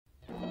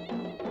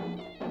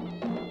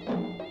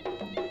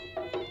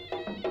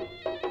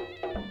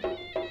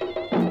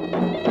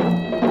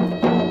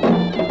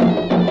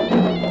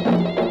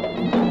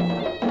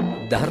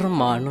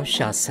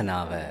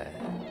ධර්මානුශාසනාව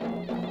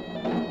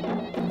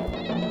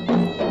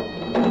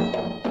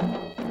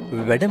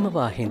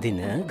වැඩමවා හිඳින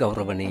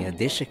ගෞරවනීය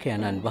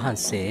දේශකයන්න්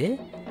වහන්සේ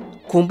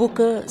කුඹුක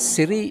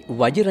සිරි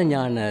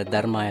වජිරඥාන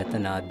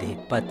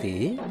ධර්මායතනාධිපති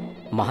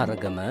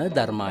මහරගම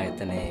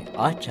ධර්මායතනයේ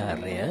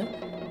ආචාර්ය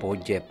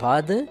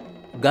පූජ්‍යපාද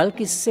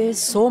ගල්කිස්සේ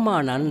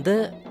සෝමානන්ද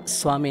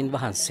ස්වාමීන්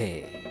වහන්සේ.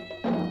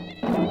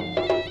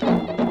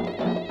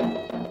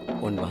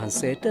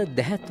 උන්වහන්සේට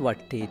දැහැත්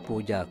වට්ටි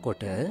පූජා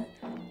කොට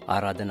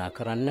ආරාධනා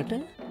කරන්නට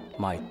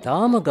මා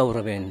ඉතාම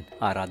ගෞරවයෙන්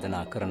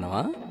ආරාධනා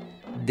කරනවා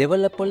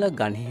දෙවලපොළ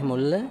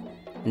ගණහිමුල්ල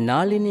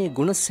නාලිනී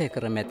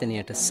ගුණසේකර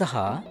මැතිනියට සහ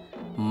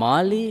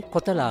මාලී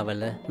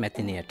කොතලාවල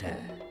මැතිනියට.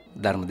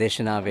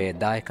 ධර්මදේශනාවේ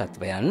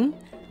දායකත්වයන්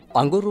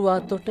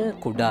අඟුරුවාතොට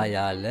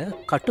කුඩායාල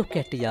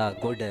කටුකැටියා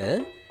ගොඩ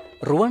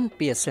රුවන්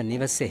පියස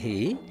නිවසෙහි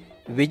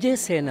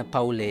විජේසේන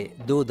පවුලේ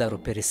දූදරු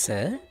පිරිස,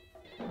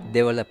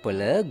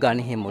 දෙවලපොළ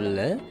ගණහිමුල්ල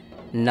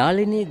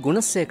නාලිනී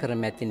ගුණසේකර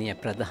මැතිනිය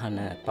ප්‍රධාන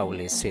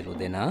පවුලේ සියලු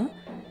දෙනා,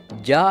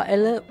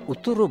 ජාඇල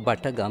උතුරු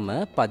බටගම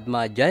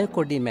පද්මා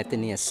ජයකොඩි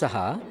මැතිනිය සහ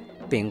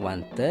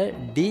පින්වන්ත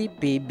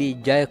ඩී.පී.බී.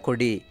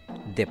 ජයකොඩි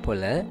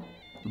දෙපොළ,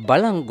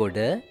 බලංගොඩ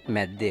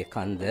මැද්දේ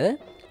කන්ද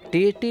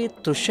ටී.ටී.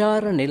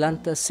 තුෂාර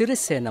නිලන්ත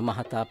සිරිසේන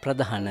මහතා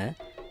ප්‍රධාන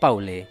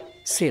පවුලේ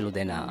සියලු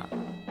දෙනා.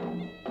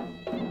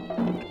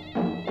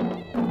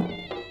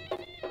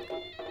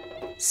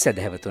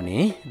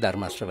 සදහැවතුනි,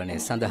 ධර්ම ශ්‍රවණය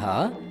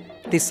සඳහා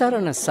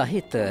තිසරණ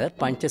සහිත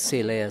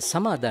පංචශීලය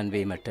සමාදන්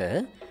වීමට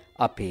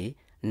අපි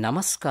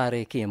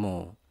නමස්කාරය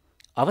කියමු.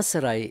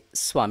 අවසරයි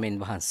ස්වාමින්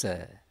වහන්ස.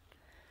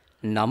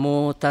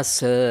 නමෝ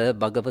තස්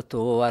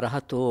භගවතෝ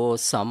අරහතෝ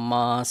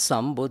සම්මා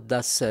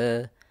සම්බුද්දස්ස.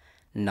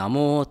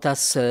 නමෝ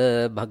තස්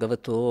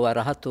භගවතෝ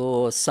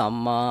අරහතෝ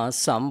සම්මා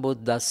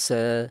සම්බුද්දස්ස.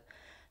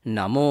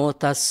 නමෝ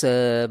තස්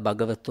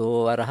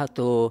භගවතෝ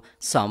අරහතෝ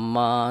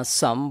සම්මා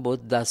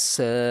සම්බුද්දස්ස.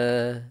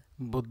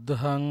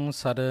 බුද්ධං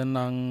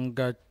සරණං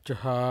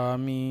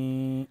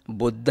ගච්ඡාමි.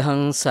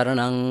 බුද්ධං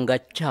සරණං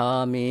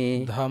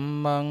ගච්ඡාමි.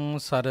 ධම්මං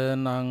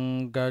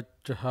සරණං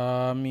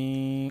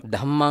ගච්ඡාමි.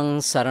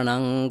 ධම්මං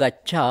සරණං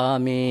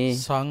ගච්ඡාමි.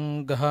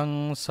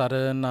 සංඝං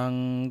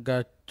සරණං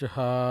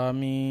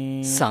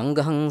ගච්ඡාමි.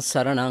 සංඝං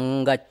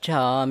සරණං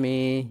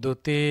ගච්ඡාමි.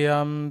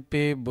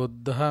 ဒ ුතියම්පි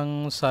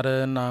බුද්ධං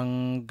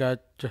සරණං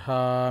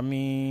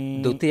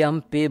ගච්ඡාමි.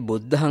 ဒ ුතියම්පි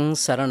බුද්ධං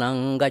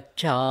සරණං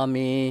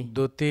ගච්ඡාමි.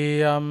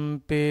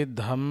 ဒ ුතියම්පි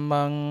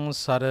ධම්මං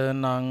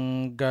සරණං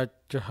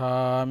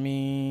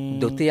ගච්ඡාමි.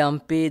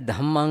 ဒ ුතියම්පි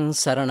ධම්මං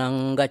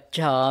සරණං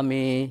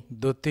ගච්ඡාමි.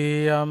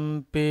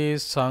 ဒ ුතියම්පි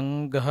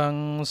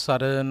සංඝං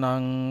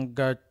සරණං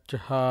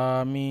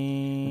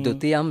ගච්ඡාමි.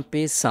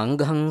 ဒ ුතියම්පි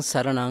සංඝං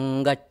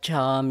සරණං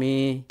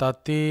ගච්ඡාමි.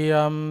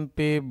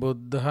 තතියම්පි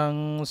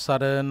බුද්ධං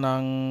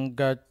සරණං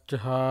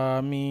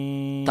ගච්ඡාමි.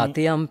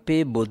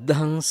 තතියම්පි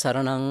බුද්ධං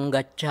සරණං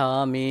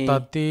ගච්ඡාමි.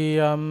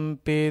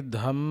 තතියම්පි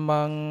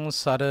ධම්මං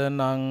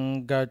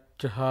සරණං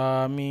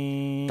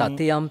ගච්ඡාමි.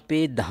 තතියම්පි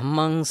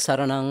ධම්මං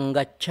සරණං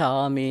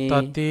ගච්ඡාමි.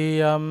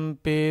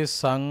 තතියම්පි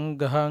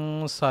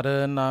සංඝං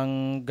සරණං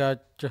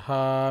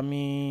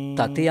ගච්ඡාමි.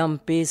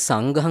 තතියම්පි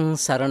සංඝං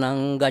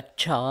සරණං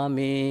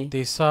ගච්ඡාමි.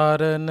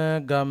 තිසරණ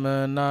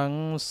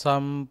ගමනං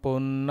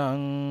සම්පුන්නං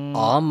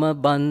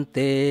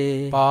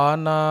ආමබන්තේ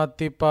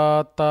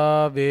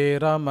පානාතිපාතා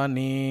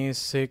වේරමණී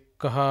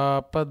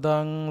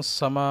සික්ඛාපදං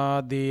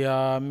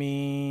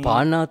සමාදියාමි.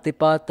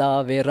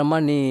 පානාතිපාතා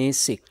වේරමණී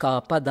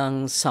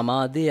සික්ඛාපදං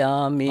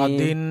සමාදියාමි.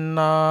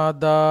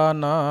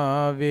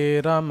 අදින්නාදානා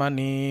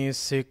වේරමණී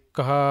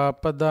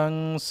සික්ඛාපදං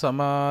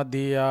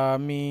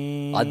සමාදියාමි.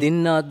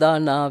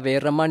 අදින්නාදානා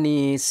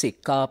වේරමණී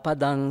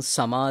සික්ඛාපදං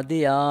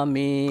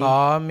සමාදියාමි.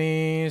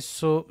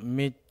 කාමේසු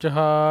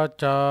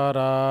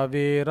මිච්ඡාචාරා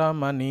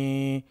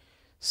වේරමණී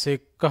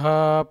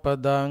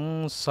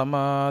සික්ඛාපදං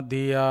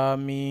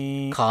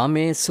සමාදියාමි.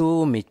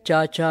 කාමේසු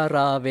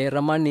මිච්ඡාචාරා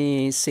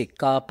වේරමණී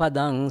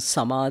සික්ඛාපදං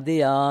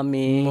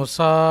සමාදියාමි.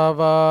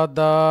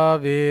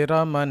 මුසාවාදා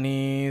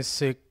වේරමණී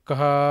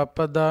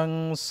සික්ඛාපදං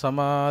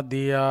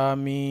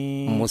සමාදියාමි.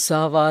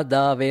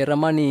 මුසාවාදා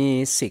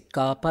වේරමණී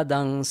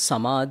සික්ඛාපදං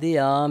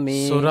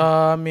සමාදියාමි.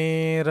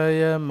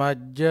 සුරාමේරය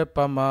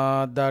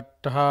මජ්ජපමා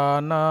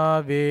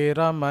දට්ඨානා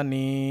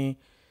වේරමණී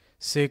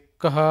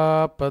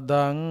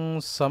සික්ඛාපදං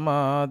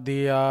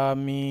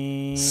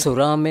සමාදියාමි.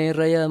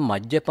 සුරාමේරය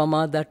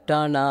මජ්ජපමා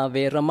දට්ඨානා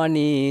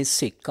වේරමණී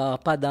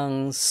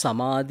සික්ඛාපදං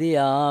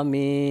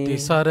සමාදියාමි.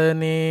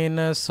 තිසරණේන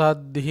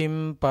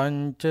සද්ධිම්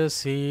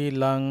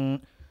පංචශීලං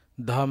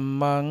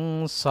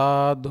ධම්මං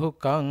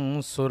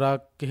සාධුකං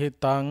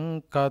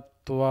සුරක්ඛිතං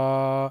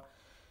කତ୍වා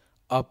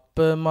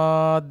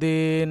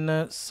අප්පමාදේන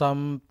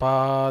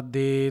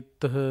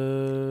සම්පාදේත.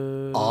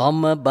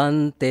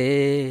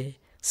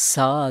 ආමබන්තේ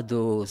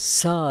සාදු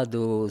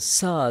සාදු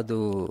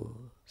සාදු.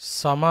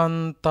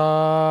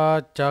 සමන්තා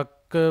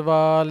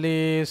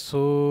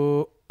චක්කවාලේසු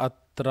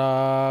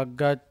අත්‍රා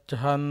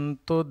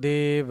ගච්ඡන්තු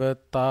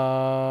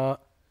දේවතා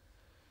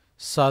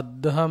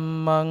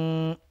සද්ධම්මං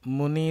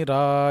මුනි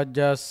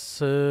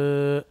රාජස්ස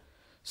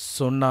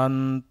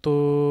සුනන්තු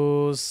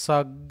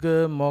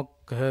සග්ග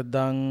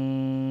මොක්ඛදං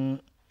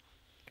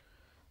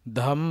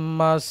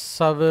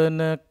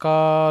ධම්මස්සවන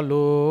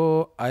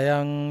කාලෝ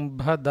අයං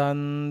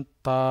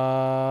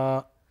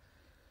භදන්තා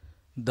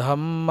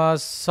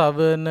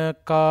ධම්මස්සවන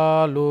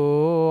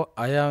කාලෝ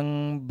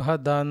අයං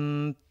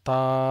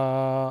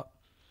භදන්තා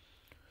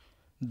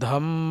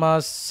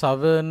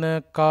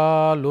ධම්මස්සවන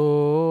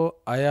කාලෝ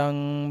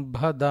අයං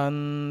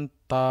භදන්තා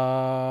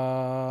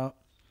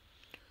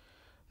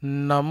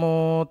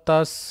නමෝ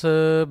තස්ස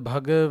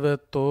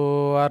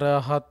භගවතෝ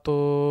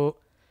අරහතෝ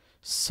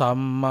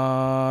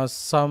සම්මා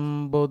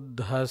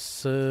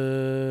සම්බුද්දස්ස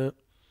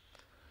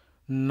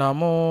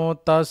නමෝ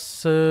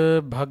තස්ස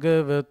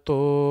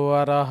භගවතෝ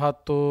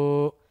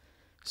අරහතෝ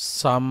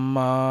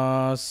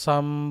සම්මා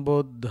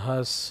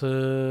සම්බුද්දස්ස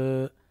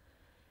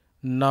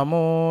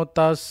නමෝ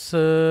තස්ස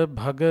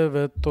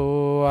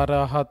භගවතෝ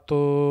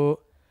අරහතෝ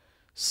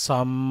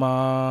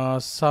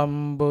සම්මා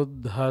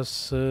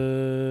සම්බුද්දස්ස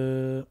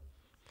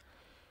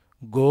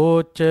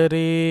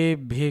ගෝචරේ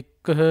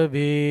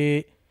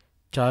භික්ඛවේ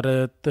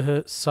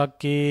චරත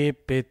සකේ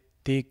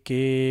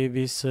පෙත්තිකේ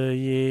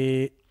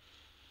විසයේ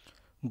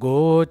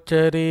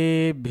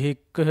ගෝචරේ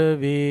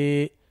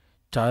භික්ඛවේ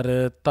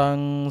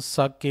චරතං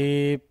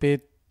සකේ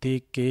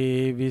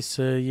පෙත්තිකේ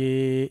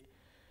විසයේ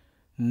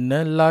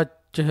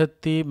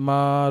නලච්ඡති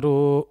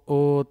මාරෝ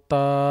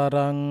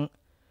ඕතරං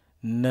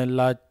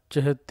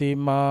නලච්ඡති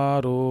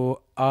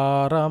මාරෝ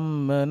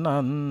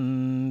ආරම්මනන්ති.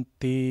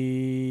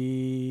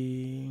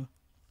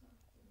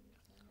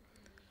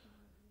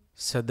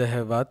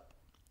 සදහවත්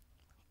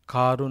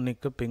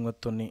කාරුණික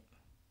පින්වත්තුනි,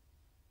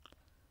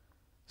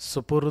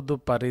 සුපුරුදු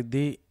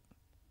පරිදි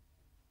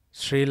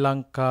ශ්‍රී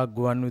ලංකා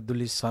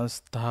ගුවන්විදුලි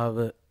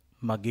සංස්ථාව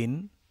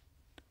මගින්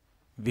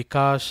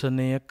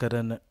විකාශනය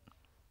කරන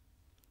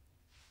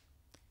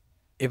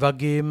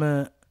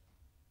එවැගේම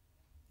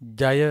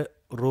ජය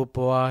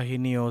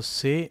රූපවාහිනිය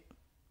ඔස්සේ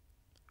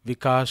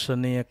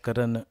විකාශනය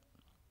කරන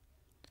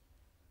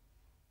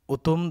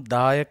උතුම්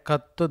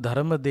දායකත්ව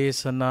ධර්ම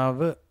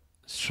දේශනාව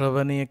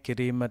ශ්‍රවණය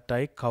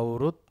කිරීමටයි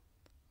කවුරුත්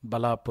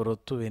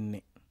බලාපොරොත්තු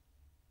වෙන්නේ.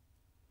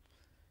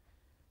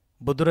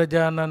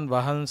 බුදුරජාණන්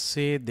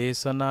වහන්සේ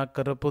දේශනා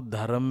කරපු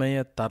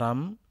ධර්මය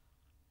තරම්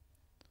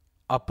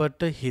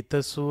අපට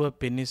හිතසුව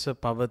පිණිස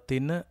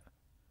පවතින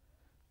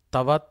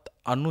තවත්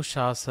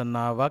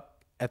අනුශාසනාවක්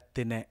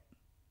ඇත්තේ නැහැ.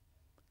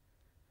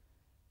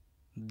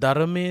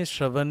 ධර්මයේ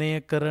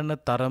ශ්‍රවණය කරන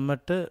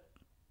තරමට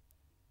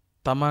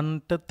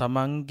තමන්ට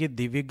තමන්ගේ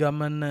දිවි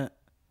ගමන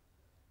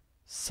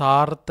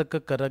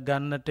සාර්ථක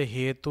කරගන්නට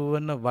හේතු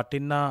වන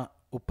වටිනා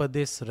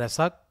උපදෙස්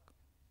රැසක්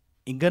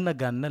ඉගෙන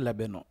ගන්න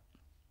ලැබෙනවා.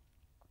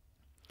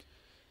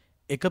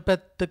 එක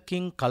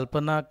පැත්තකින්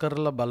කල්පනා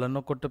කරලා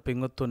බලනකොට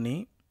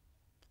පින්වතුනි,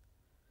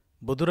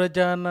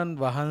 බුදුරජාණන්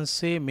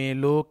වහන්සේ මේ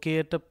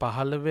ලෝකයට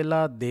පහළ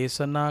වෙලා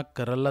දේශනා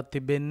කරලා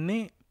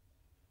තිබෙන්නේ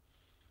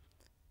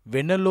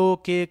වෙන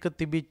ලෝකයක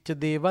තිබිච්ච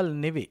දේවල්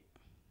නෙවෙයි.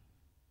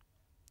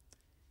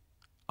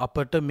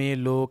 අපට මේ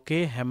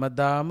ලෝකේ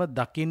හැමදාම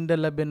දකින්න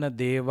ලැබෙන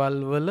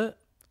දේවල් වල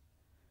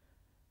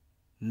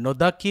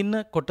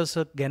නොදකින්න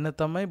කොටස ගැන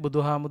තමයි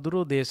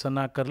බුදුහාමුදුරුවෝ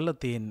දේශනා කරලා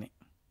තියෙන්නේ.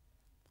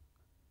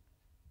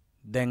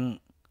 දැන්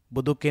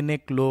බුදු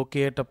කෙනෙක්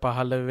ලෝකයට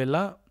පහළ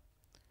වෙලා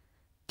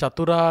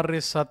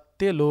චතුරාර්ය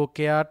සත්‍ය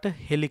ලෝකයාට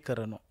හෙළි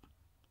කරනවා.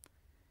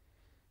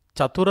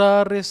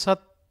 චතුරාර්ය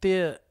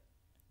සත්‍ය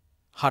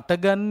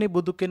හටගන්නේ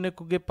බුදු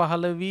කෙනෙකුගේ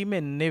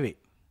පහළවීමෙන්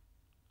නෙවෙයි.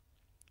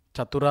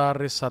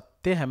 චතුරාර්ය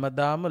සත්‍ය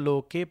හැමදාම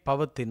ලෝකේ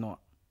පවතිනවා.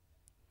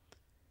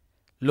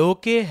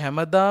 ලෝකේ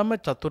හැමදාම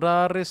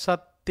චතුරාර්ය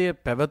සත්‍ය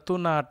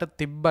පැවතුනාට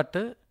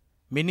තිබ්බට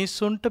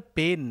මිනිස්සුන්ට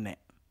පේන්නේ.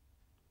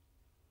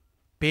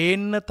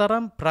 පේන්න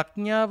තරම්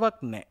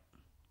ප්‍රඥාවක් නැහැ.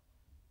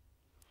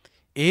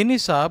 ඒ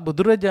නිසා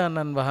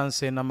බුදුරජාණන්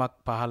වහන්සේ නමක්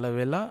පහළ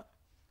වෙලා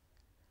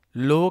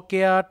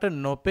ලෝකයාට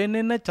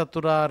නොපෙනෙන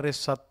චතුරාර්ය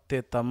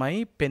සත්‍ය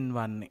තමයි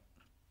පෙන්වන්නේ.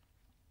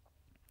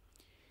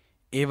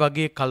 ඒ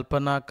වගේ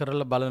කල්පනා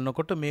කරලා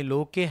බලනකොට මේ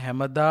ලෝකේ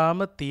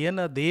හැමදාම තියෙන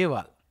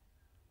දේවල්,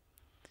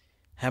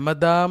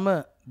 හැමදාම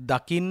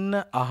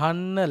දකින්න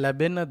අහන්න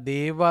ලැබෙන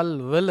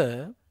දේවල්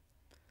වල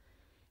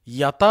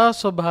යථා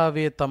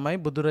ස්වභාවය තමයි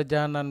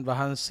බුදුරජාණන්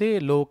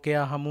වහන්සේ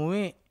ලෝකයා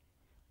හමුවේ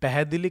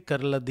පැහැදිලි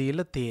කරලා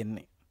දීලා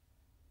තියෙන්නේ.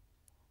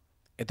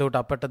 එතකොට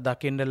අපට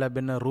දකින්න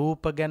ලැබෙන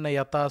රූප ගැන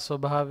යථා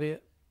ස්වභාවය,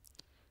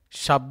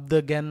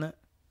 ශබ්ද ගැන,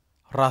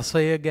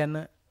 රසය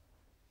ගැන,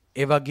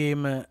 ඒ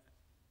වගේම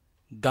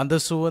ගඳ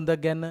සුවඳ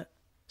ගැන,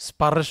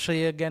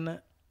 ස්පර්ශය ගැන,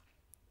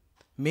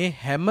 මේ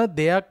හැම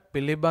දෙයක්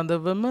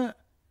පිළිබඳවම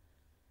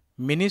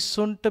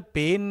මිනිස්සුන්ට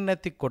පේන්නේ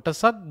නැති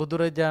කොටසක්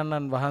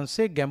බුදුරජාණන්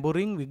වහන්සේ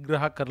ගැඹුරින්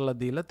විග්‍රහ කරලා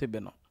දීලා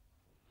තිබෙනවා.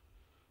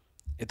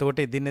 එතකොට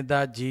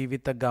එදිනෙදා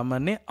ජීවිත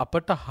ගමනේ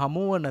අපට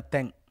හමුවන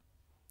තැන්,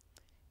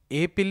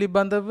 ඒ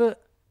පිළිබඳව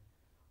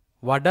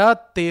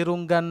වඩාත්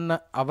තේරුම් ගන්න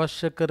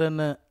අවශ්‍ය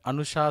කරන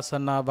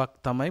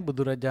අනුශාසනාවක් තමයි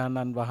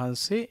බුදුරජාණන්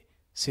වහන්සේ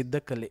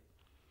සිද්ධ කළේ.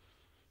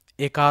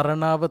 ඒ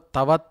කාරණාව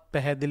තවත්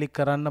පැහැදිලි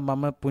කරන්න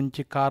මම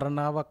පුංචි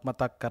කාරණාවක්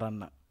මතක්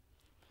කරන්න.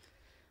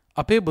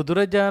 අපේ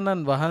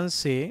බුදුරජාණන්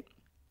වහන්සේ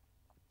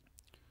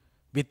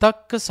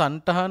විතක්ක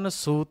සන්තහන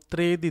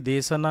සූත්‍රයේදී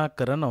දේශනා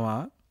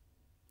කරනවා,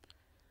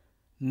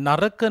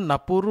 නරක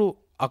නපුරු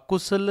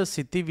අකුසල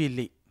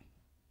සිතිවිලි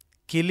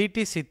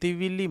කිලිටි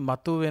සිතිවිලි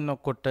මතු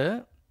වෙනකොට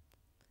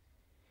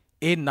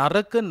ඒ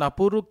නරක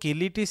නපුරු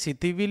කිලිටි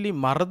සිතිවිලි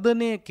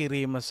මර්ධනය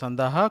කිරීම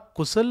සඳහා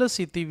කුසල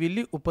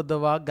සිතිවිලි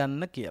උපදවා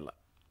ගන්න කියලා.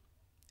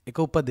 එක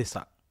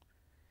උපදෙසක්.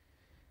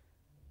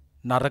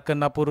 නරක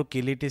නපුරු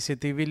කිලිටි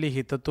සිතිවිලි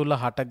හිත තුළ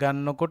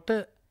හටගන්නකොට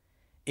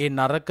ඒ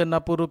නරක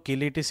නපුරු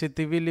කිලිටි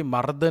සිතිවිලි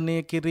මර්ධනය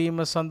කිරීම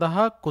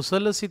සඳහා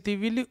කුසල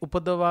සිතිවිලි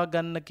උපදවා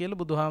ගන්න කියලා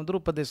බුදුහාමුදුරු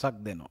උපදෙසක්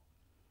දෙනවා.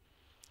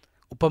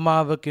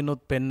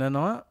 උපමාවකිනුත්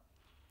පෙන්නනවා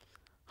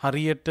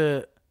හරියට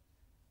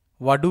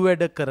වඩු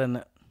වැඩ කරන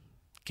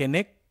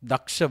කෙනෙක්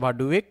දක්ෂ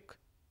වඩුවෙක්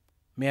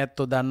මේ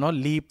ඇත්තෝ දන්නවා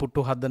ලී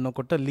පුටු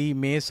හදනකොට ලී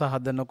මේස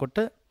හදනකොට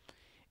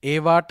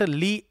ඒවාට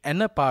ලී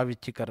ඇන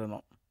පාවිච්චි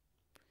කරනවා.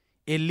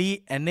 ඒ ලී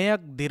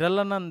ඇනයක්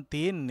දිරලනන්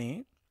තියෙන්නේ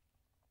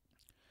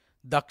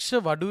දක්ෂ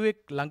වඩුවෙක්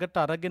ළඟට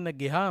අරගෙන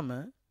ගියාම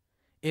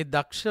ඒ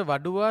දක්ෂ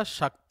වඩුවා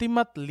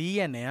ශක්තිමත් ලී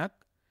ඇනයක්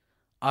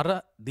අර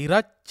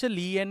දිරච්ච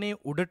ලී ඇනේ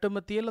උඩටම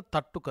තියලා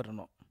තට්ටු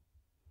කරනවා.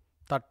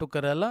 තට්ටු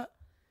කරලා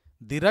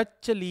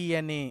දිරච්ච ලී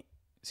ඇනේ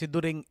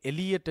සිදුරෙන්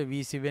එළියට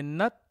වීසි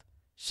වෙන්නත්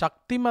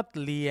ශක්තිමත්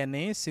ලී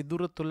ඇනේ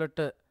සිදුර තුලට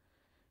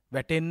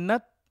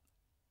වැටෙන්නත්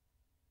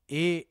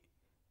ඒ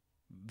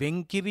වෙන්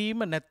කිරීම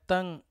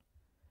නැත්තම්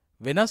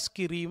වෙනස්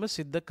කිරීම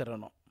සිද්ධ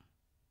කරනවා.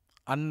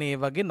 අන්න ඒ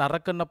වගේ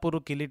නරක නපුරු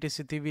කිලිටි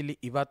සිතිවිලි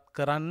ඉවත්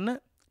කරන්න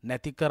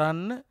නැති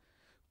කරන්න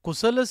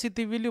කුසල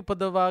සිතිවිලි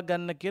උපදවා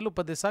ගන්න කියලා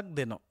උපදෙසක්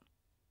දෙනවා.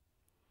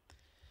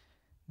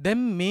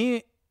 දැන්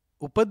මේ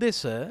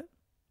උපදෙස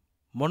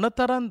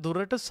මොනතරම්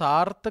දුරට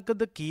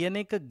සාර්ථකද කියන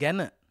එක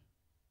ගැන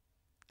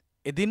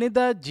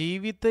එදිනෙදා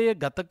ජීවිතය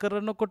ගත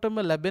කරනකොටම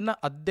ලැබෙන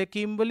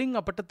අත්දැකීම් වලින්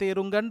අපට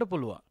තේරුම් ගන්න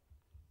පුළුවන්.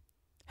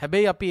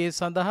 හැබැයි අපි ඒ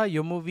සඳහා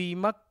යොමු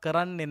වීමක්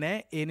කරන්නේ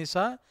නැහැ. ඒ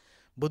නිසා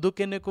බුදු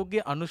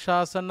කෙනෙකුගේ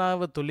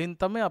අනුශාසනාව තුලින්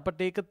තමයි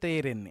අපට ඒක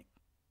තේරෙන්නේ.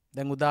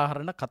 දැන්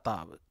උදාහරණ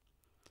කතාව.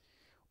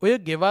 ඔය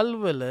ගෙවල්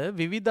වල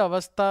විවිධ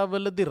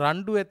අවස්ථාවලදී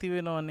රණ්ඩු ඇති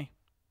වෙනවනේ.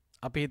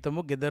 අපි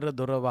හිතමු ගෙදර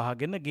දොර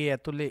වහගෙන ගේ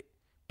ඇතුලේ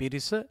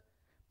පිරිස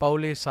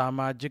පවුලේ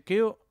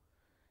සමාජිකයෝ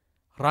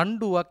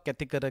රණ්ඩුවක්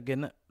ඇති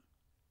කරගෙන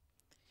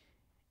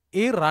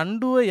ඒ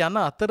රණ්ඩුව යන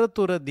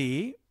අතරතුරදී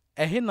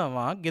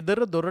ඇහෙනවා ගෙදර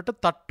දොරට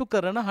තට්ටු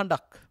කරන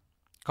හඬක්.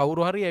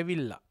 කවුරු හරි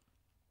ඇවිල්ලා.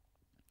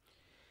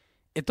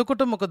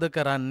 එතකොට මොකද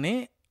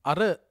කරන්නේ? අර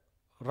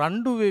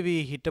රණ්ඩු වෙවි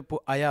හිටපු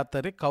අය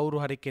අතරේ කවුරු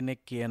හරි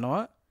කෙනෙක්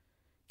කියනවා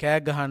කෑ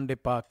ගහන්න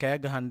එපා, කෑ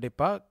ගහන්න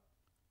එපා.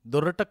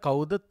 දොරට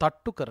කවුද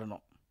තට්ටු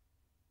කරනවා.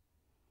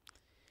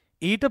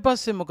 ඊට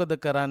පස්සේ මොකද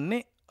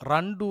කරන්නේ?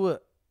 රණ්ඩුව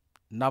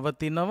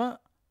නවතිනවා.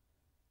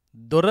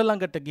 දොර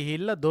ළඟට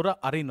ගිහිල්ලා දොර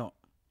අරිනවා.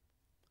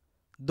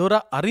 දොර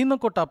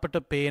අරිනකොට අපට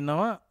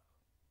පේනවා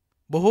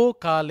බොහෝ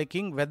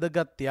කාලෙකින්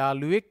වැදගත්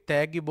යාළුවෙක්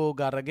තෑගි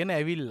බෝග අරගෙන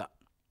ඇවිල්ලා.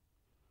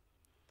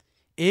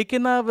 ඒ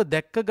කෙනාව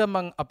දැක්ක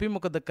ගමන් අපි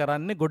මොකද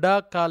කරන්නේ?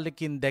 ගොඩාක්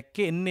කාලෙකින්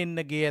දැක්කේ එන්න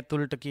ගේ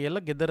ඇතුළට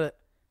කියලා ගෙදර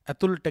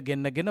ඇතුළට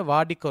ගෙන්නගෙන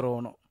වාඩි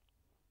කරවනවා.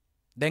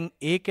 දැන්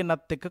ඒ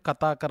කෙනත් එක්ක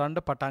කතා කරන්න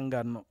පටන්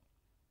ගන්නවා.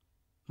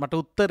 මට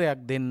උත්තරයක්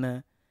දෙන්න.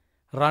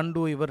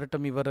 රණ්ඩුව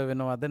ඉවරටම ඉවර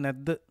වෙනවද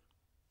නැද්ද?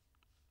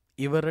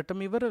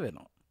 ඉවරටම ඉවර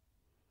වෙනවා.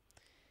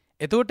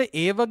 එතකොට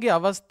ඒ වගේ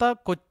අවස්ථා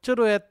කොච්චර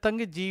ඔය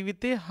ඇත්තන්ගේ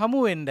ජීවිතේ හමු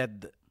වෙන්නේ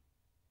නැද්ද?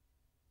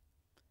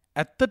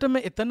 ඇත්තටම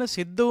එතන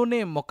සිද්ධ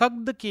වුණේ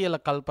මොකක්ද කියලා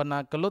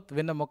කල්පනා කළොත්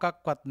වෙන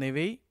මොකක්වත්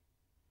නෙවෙයි.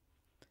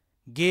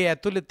 ගේ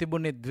ඇතුලේ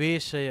තිබුණේ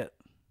ද්වේෂය.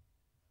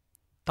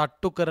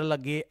 තට්ටු කරලා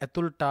ගේ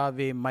ඇතුළට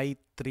ආවේ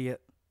මෛත්‍රිය.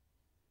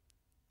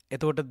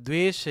 එතකොට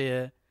ද්වේෂය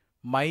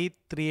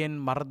මෛත්‍රියෙන්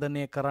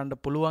මර්ධනය කරන්න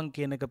පුළුවන්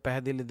කියන එක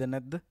පැහැදිලිද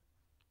නැද්ද?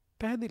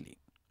 පැහැදිලි.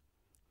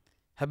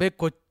 හැබැයි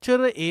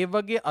කොච්චර ඒ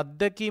වගේ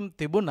අත්දැකීම්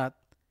තිබුණත්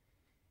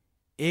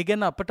ඒ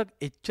ගැන අපට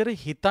එච්චර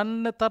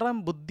හිතන්න තරම්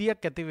බුද්ධියක්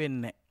ඇති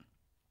වෙන්නේ නැහැ.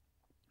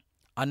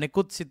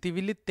 අනෙකුත්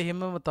සිතිවිලිත්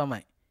එහෙමම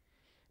තමයි.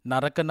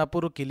 නරක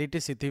නපුරු කිලිටි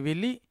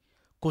සිතිවිලි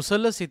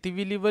කුසල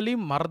සිතිවිලි වලින්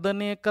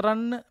මර්ධනය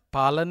කරන්න,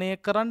 පාලනය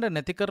කරන්න,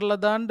 නැති කරලා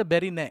දාන්න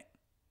බැරි නෑ.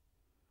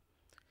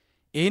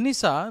 ඒ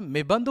නිසා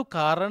මෙබඳු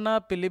කාරණා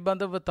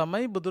පිළිබඳව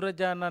තමයි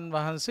බුදුරජාණන්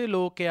වහන්සේ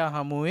ලෝකයා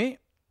හමුවේ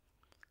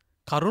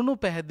කරුණු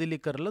පැහැදිලි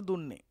කරලා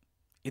දුන්නේ.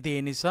 ඉතින්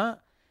ඒ නිසා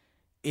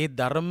ඒ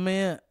ධර්මය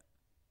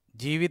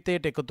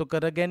ජීවිතයට එකතු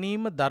කර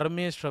ගැනීම,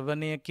 ධර්මයේ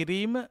ශ්‍රවණය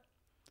කිරීම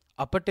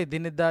අපට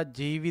එදිනෙදා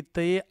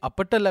ජීවිතයේ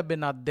අපට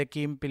ලැබෙන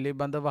අත්දැකීම්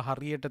පිළිබඳව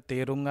හරියට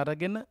තේරුම්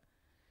අරගෙන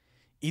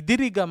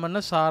ඉදිරි ගමන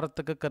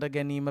සාර්ථක කර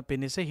ගැනීම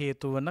පිණිස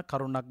හේතු වන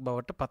කරුණක්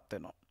බවට පත්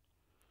වෙනවා.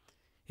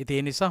 ඉතින්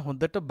ඒ නිසා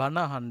හොඳට බණ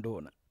අහන්න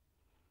ඕන.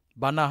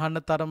 බණ අහන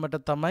තරමට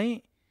තමයි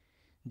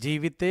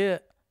ජීවිතය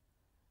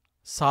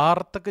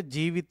සාර්ථක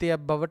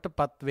ජීවිතයක් බවට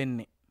පත්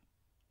වෙන්නේ.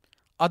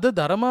 අද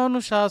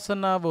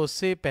ධර්මානුශාසනාව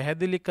ඔස්සේ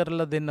පැහැදිලි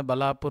කරලා දෙන්න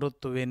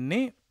බලාපොරොත්තු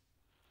වෙන්නේ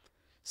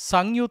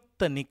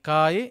සංයුත්ත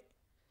නිකායේ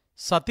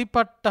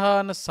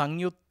සතිපට්ඨාන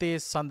සංයුත්තේ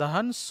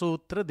සඳහන්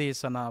සූත්‍ර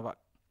දේශනාවක්.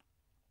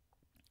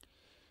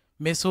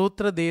 මේ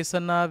සූත්‍ර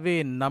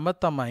දේශනාවේ නම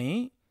තමයි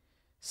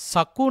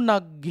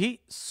සකුණග්ගි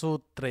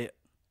සූත්‍රය.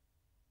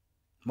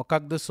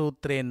 මොකක්ද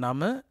සූත්‍රයේ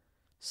නම?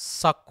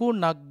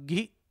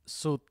 සකුණග්ගි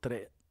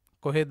සූත්‍රය.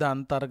 කොහෙද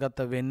අන්තර්ගත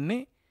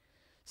වෙන්නේ?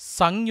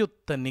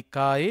 සංයුත්ත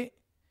නිකායේ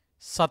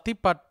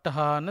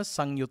සතිපට්ඨාන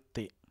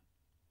සංයුත්තේ.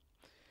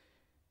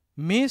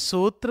 මේ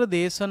සූත්‍ර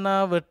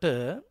දේශනාවට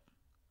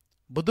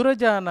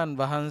බුදුරජාණන්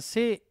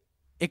වහන්සේ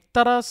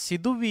එක්තරා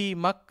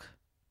සිදුවීමක්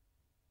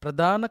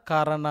ප්‍රධාන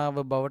කාරණාව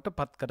බවට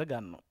පත් කර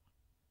ගන්නවා.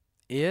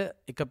 එය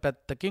එක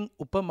පැත්තකින්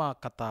උපමා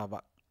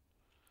කතාවක්.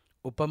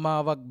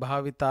 උපමාවක්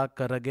භාවිතා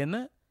කරගෙන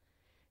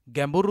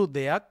ගැඹුරු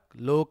දෙයක්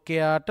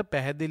ලෝකයාට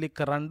පැහැදිලි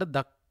කරන්න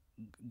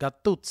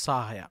ගත්ත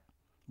උත්සාහයක්.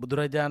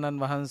 බුදුරජාණන්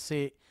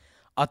වහන්සේ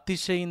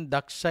අතිශයින්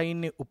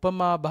දක්ෂයින්නේ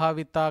උපමා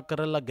භාවිතා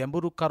කරලා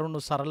ගැඹුරු කරුණු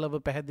සරලව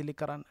පැහැදිලි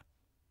කරන්න.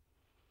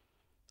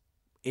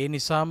 ඒ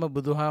නිසාම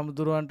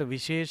බුදුහාමුදුරුවන්ට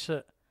විශේෂ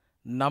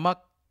නමක්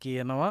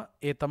කියනවා.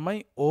 ඒ තමයි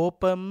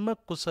ඕපම්ම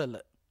කුසල.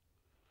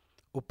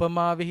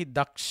 උපමාවෙහි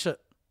දක්ෂ.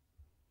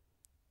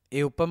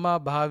 ඒ උපමා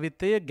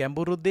භාවිතය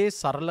ගැඹුරු දේ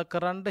සරල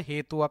කරන්න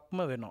හේතුවක්ම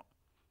වෙනවා.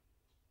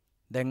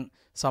 දැන්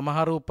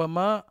සමහර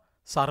උපමා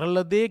සරල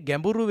දේ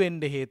ගැඹුරු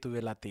වෙන්න හේතු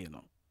වෙලා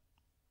තියෙනවා.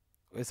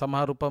 ඔය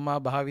සමහර උපමා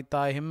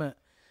භාවිතා එහෙම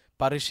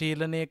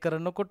පරිශීලනය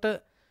කරනකොට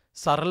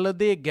සරල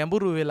දේ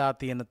ගැඹුරු වෙලා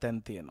තියෙන තැන්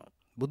තියෙනවා.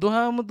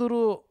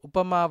 බුදුහාමුදුරුවෝ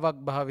උපමාවක්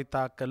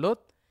භාවිතා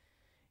කළොත්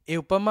ඒ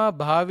උපමා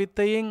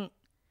භාවිතයෙන්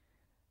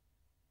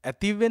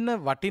ඇතිවෙන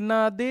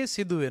වටිනා දේ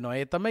සිදු වෙනවා.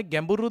 ඒ තමයි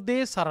ගැඹුරු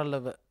දේ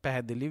සරලව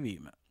පැහැදිලි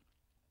වීම.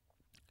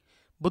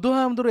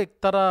 බුදුහාමුදුරුවෝ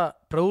එක්තරා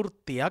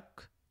ප්‍රවෘත්තියක්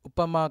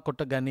උපමා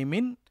කොට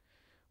ගනිමින්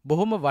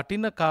බොහොම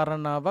වටින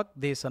කාරණාවක්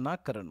දේශනා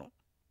කරනවා.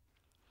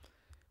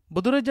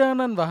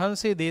 බුදුරජාණන්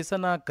වහන්සේ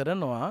දේශනා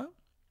කරනවා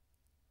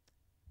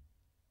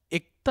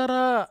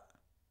එක්තරා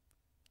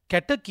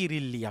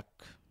කැටකිරිල්ලියක්.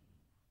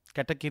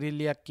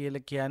 කැටකිරිල්ලියක්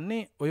කියලා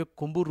කියන්නේ ඔය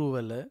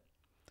කුඹුරුවල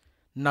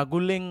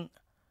නගුලෙන්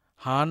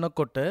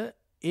හානකොට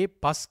ඒ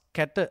පස්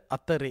කැට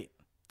අතරේ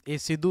ඒ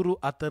සිදුරු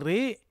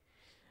අතරේ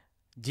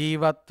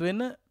ජීවත්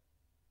වෙන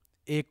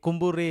ඒ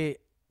කුඹුරේ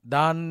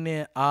ධාන්‍ය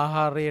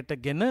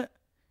ආහාරයටගෙන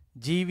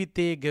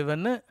ජීවිතේ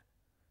ගෙවන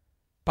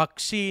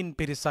පක්ෂීන්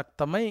පිරිසක්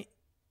තමයි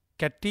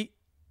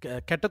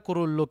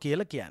කැටකුරුල්ලෝ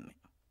කියලා කියන්නේ.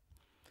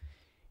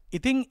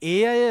 ඉතින්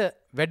ඒ අය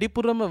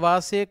වැඩිපුරම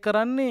වාසය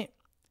කරන්නේ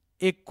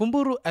ඒ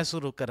කුඹුරු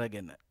ඇසුරු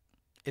කරගෙන.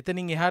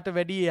 එතනින් එහාට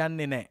වැඩි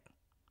යන්නේ නැහැ.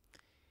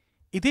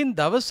 ඉතින්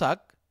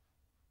දවසක්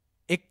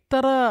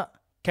එක්තරා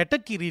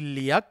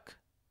කැටකිරිල්ලියක්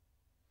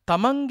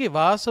තමන්ගේ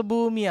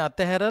වාසභූමිය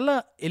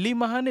අතහැරලා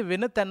එලිමහනේ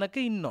වෙන තැනක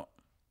ඉන්නවා.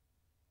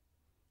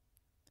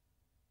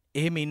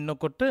 එහෙම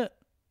ඉන්නකොට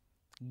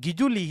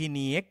ගිජු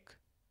ලිහිණියෙක්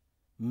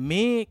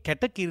මේ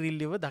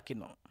කැටකිරිල්ලිව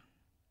දකිනවා.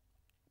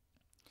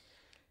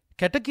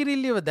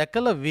 කැටකිරිල්ලිව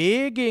දැකලා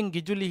වේගයෙන්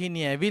ගිජු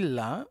ලිහිණිය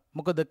ඇවිල්ලා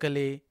මොකද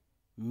කළේ?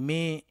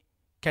 මේ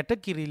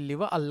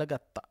කැටකිරිල්ලිව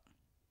අල්ලගත්තා.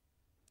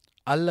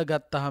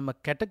 අල්ලගත්තාම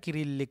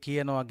කැටකිරිල්ලි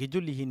කියනවා ගිජු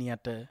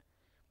ලිහිණියට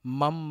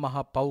මම මහ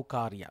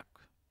පව්කාරියක්.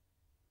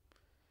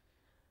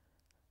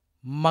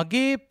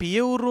 මගේ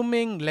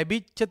පියවුරුමෙන්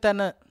ලැබිච්ච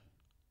තැන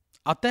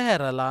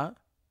අතහැරලා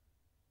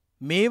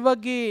මේ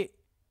වගේ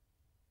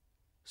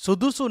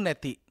සුදුසු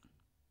නැති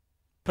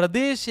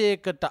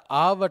ප්‍රදේශයකට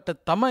ආවට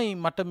තමයි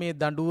මට මේ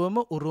දඬුවම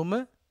උරුම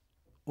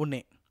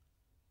උනේ.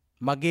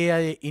 මගේ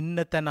අය ඉන්න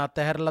තැන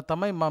අතහැරලා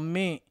තමයි මම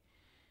මේ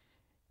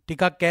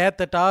ටිකක්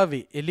ඈතට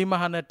ආවේ,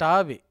 එලිමහනට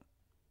ආවේ.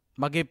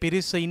 මගේ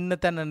පිරිස ඉන්න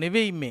තැන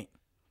නෙවෙයි මේ.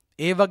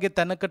 ඒ වගේ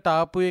තැනකට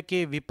ආපු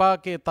එකේ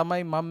විපාකය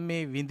තමයි මම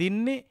මේ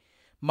විඳින්නේ.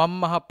 මම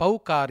මහ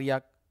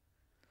පව්කාරියක්.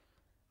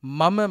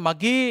 මම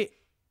මගේ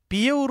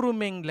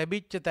පියවුරුමෙන්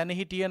ලැබිච්ච තැන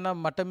හිටියනම්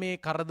මට මේ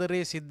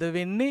කරදරේ සිද්ධ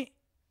වෙන්නේ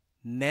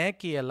නෑ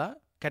කියලා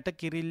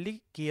කැටකිරිල්ලි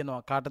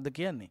කියනවා. කාටද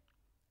කියන්නේ?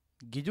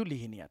 ගිජු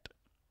ලිහිණියට.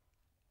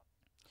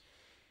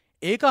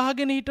 ඒක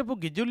අහගෙන හිටපු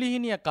ගිජු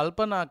ලිහිණිය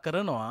කල්පනා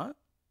කරනවා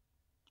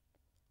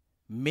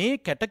මේ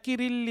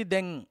කැටකිරිල්ලි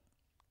දැන්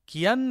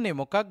කියන්නේ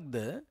මොකක්ද?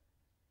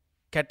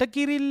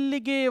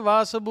 කැටකිරිල්ලිගේ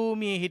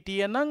වාසභූමියේ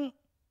හිටියනම්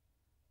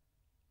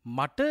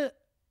මට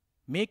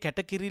මේ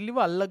කැටකිරිල්ලිව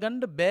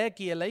අල්ලගන්න බෑ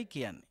කියලයි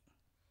කියන්නේ.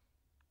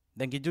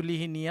 දැන් ගිජු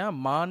ලිහිණියා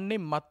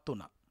මාන්නෙන් මත්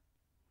වුණා.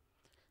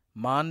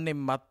 මාන්නෙන්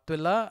මත්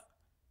වෙලා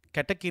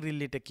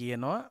කැටකිරිල්ලිට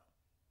කියනවා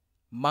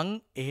මං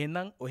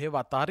එහෙනම් ඔහෙ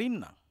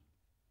වතරින්නම්.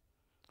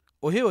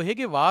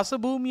 ඔහෙගේ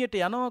වාසභූමියට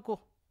යනවකෝ.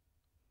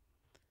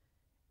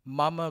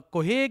 මම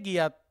කොහේ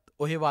ගියත්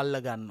ඔහෙව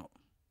අල්ලගන්නවා.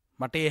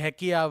 මට ඒ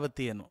හැකියාව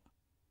තියෙනවා.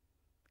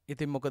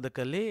 ඉතින් මොකද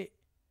කළේ?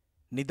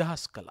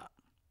 නිදහස් කළා.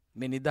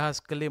 මේ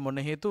නිදහස් කළේ මොන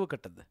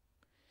හේතුවකටද?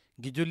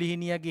 ගිජු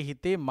ලිහිණියගේ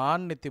හිතේ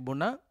මාන්නේ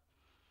තිබුණා.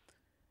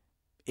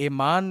 ඒ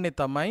මාන්නේ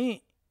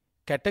තමයි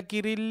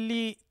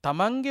කැටකිරිල්ලි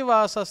තමන්ගේ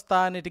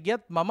වාසස්ථානෙට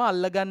ගියත් මම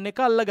අල්ලගන්න එක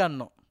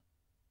අල්ලගන්නවා.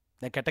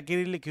 දැන්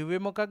කැටකිරිල්ලි කිව්වේ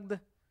මොකක්ද?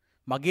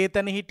 මගේ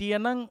තැන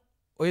හිටියනම්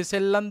ඔය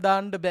සෙල්ලම්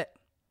දාන්න බෑ.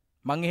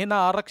 මං එහෙන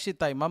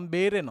ආරක්ෂිතයි. මං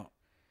බේරෙනවා.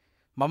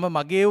 මම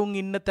මගේ උන්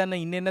ඉන්න තැන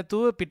ඉන්නේ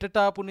නැතුව පිටට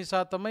ආපු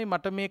නිසා තමයි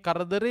මට මේ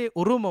කරදරේ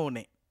උරුම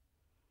වුනේ.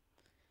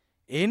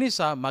 ඒ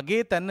නිසා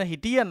මගේ තැන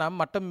හිටියනම්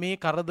මට මේ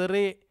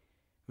කරදරේ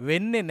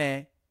වෙන්නේ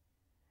නැහැ.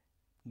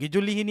 ගිජු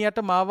ලිහිණියට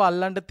මාව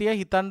අල්ලන්න තියා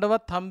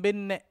හිතන්නවත්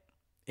හම්බෙන්නේ නැහැ.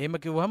 එහෙම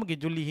කිව්වහම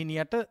ගිජු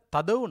ලිහිණියට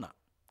තද වුණා.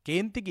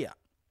 කේන්ති ගියා.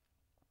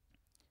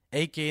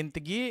 ඒ කේන්ති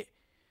ගියේ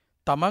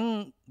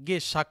තමන්ගේ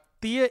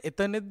ශක්තිය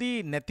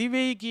එතනදී නැති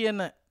වෙයි කියන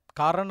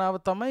කාරණාව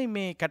තමයි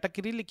මේ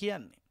කැටකිරිලි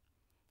කියන්නේ.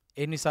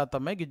 ඒ නිසා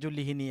තමයි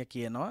ගිජුලිහිනිය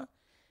කියනවා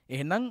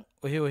එහෙනම්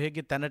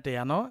ඔහෙගේ තැනට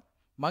යනවා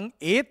මං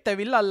ඒත්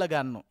ඇවිල්ලා අල්ල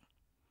ගන්නවා.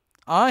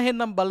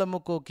 ආහෙනම්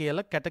බලමුකෝ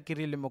කියලා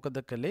කැටකිරිලි මොකද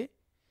කළේ?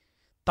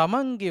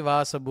 තමන්ගේ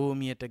වාස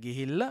භූමියට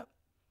ගිහිල්ලා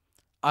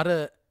අර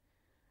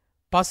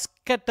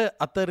පස්කැට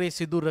අතරේ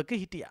සිදුරක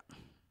හිටියා.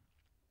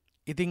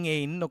 ඉතින් ඒ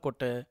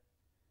ඉන්නකොට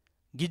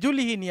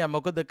ගිජුලිහිනියා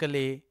මොකද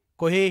කළේ?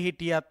 කොහේ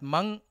හිටියත්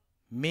මං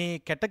මේ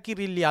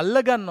කැටකිරිල්ලි අල්ල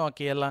ගන්නවා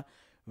කියලා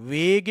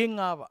වේගෙන්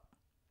ආවා.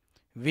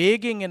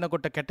 වේගෙන්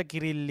එනකොට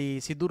කැටකිරිල්ලි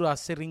සිදුර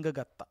අස්සේ රිංග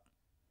ගත්තා.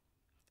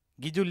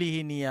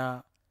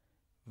 ගිජුලිහිනියා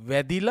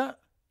වැදිලා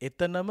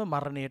එතනම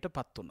මරණයට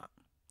පත් වුණා.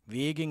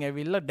 වේගෙන්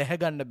ඇවිල්ලා දැහ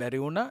ගන්න බැරි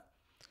වුණා.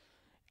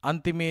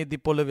 අන්තිමේදී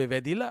පොළවේ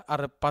වැදිලා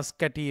අර පස්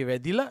කැටියේ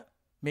වැදිලා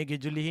මේ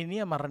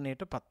ගිජුලිහිනියා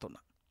මරණයට පත්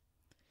වුණා.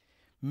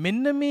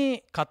 මෙන්න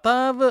මේ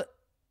කතාව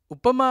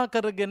උපමා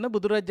කරගෙන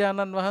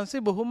බුදුරජාණන්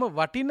වහන්සේ බොහොම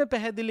වටින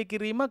පැහැදිලි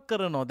කිරීමක්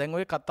කරනවා. දැන්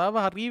ওই කතාව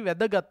හරිය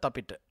වැදගත්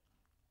අපිට.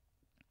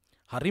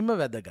 හරිම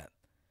වැදගත්.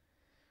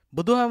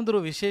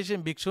 බුදුහාමුදුරුවෝ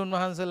විශේෂයෙන් භික්ෂුන්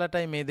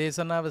වහන්සේලාටයි මේ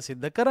දේශනාව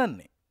සිද්ධ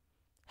කරන්නේ.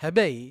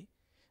 හැබැයි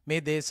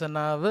මේ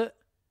දේශනාව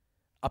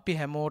අපි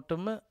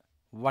හැමෝටම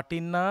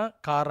වටිනා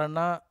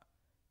කාරණා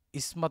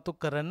ඉස්මතු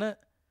කරන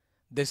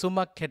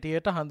දෙසුමක්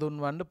හැටියට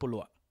හඳුන්වන්න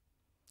පුළුවන්.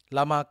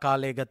 ළමා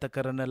කාලේ ගත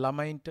කරන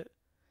ළමයින්ට,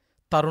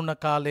 තරුණ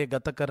කාලේ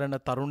ගත කරන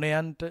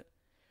තරුණයන්ට,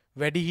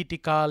 වැඩිහිටි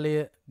කාලය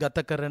ගත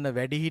කරන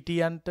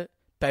වැඩිහිටියන්ට,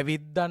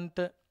 පැවිද්දන්ට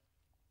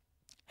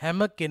හැම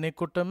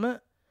කෙනෙකුටම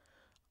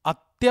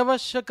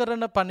අත්‍යවශ්‍ය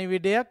කරන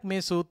පණිවිඩයක්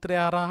මේ සූත්‍රය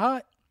හරහා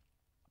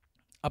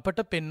අපට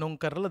පෙන්눔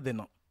කරලා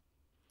දෙනවා.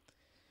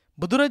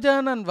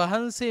 බුදුරජාණන්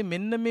වහන්සේ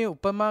මෙන්න මේ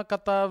උපමා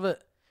කතාව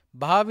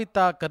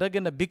භාවිතා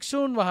කරගෙන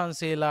භික්ෂූන්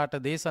වහන්සේලාට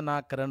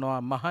දේශනා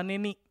කරනවා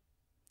මහණෙනි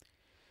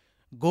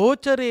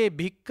ගෝචරේ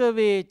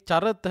භික්කවේ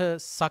චරත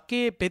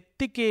සකේ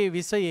පෙත්තිකේ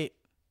විසයේ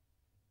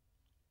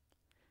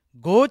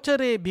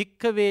ගෝචරේ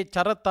භික්කවේ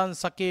චරතන්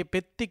සකේ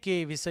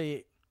පෙත්තිකේ විසයේ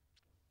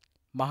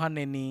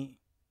මහණෙනි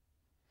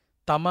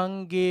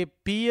තමන්ගේ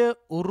පිය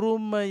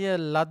උරුමය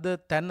ලද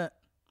තැන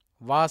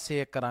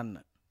වාසය කරන්න.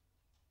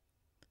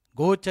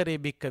 ගෝචරේ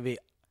භික්කවේ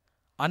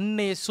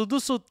අන්නේ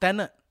සුදුසු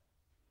තැන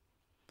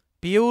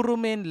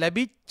පියවුරුමෙන්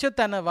ලැබිච්ච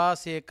තැන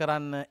වාසය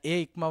කරන්න. ඒ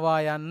ඉක්මවා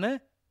යන්න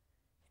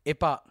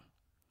එපා.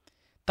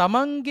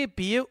 තමන්ගේ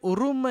පිය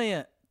උරුමය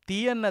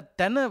තියෙන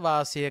තැන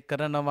වාසය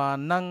කරනවා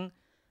නම්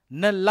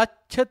න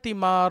ලච්ඡති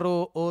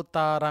මාරෝ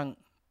ඕතාරං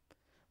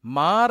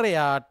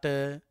මාරයාට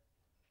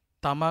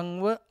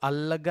තමන්ව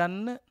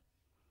අල්ලගන්න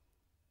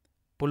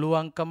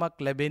පුළුවන්කමක්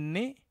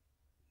ලැබෙන්නේ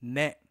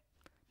නැහැ.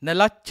 න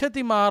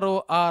ලච්ඡති මාරෝ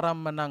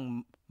ආරම්මනං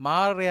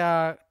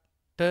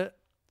මාරයාට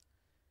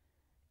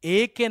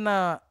ඒ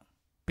කෙනා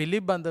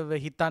පිළිබඳව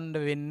හිතන්න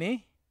වෙන්නේ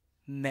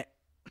නැහැ.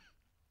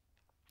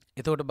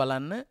 එතකොට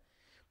බලන්න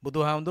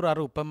බුදුහාමුදුර අර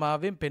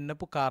උපමාවෙන්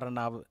පෙන්නපු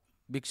කාරණාව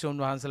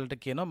භික්ෂුන් වහන්සේලාට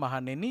කියනවා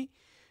මහණෙනි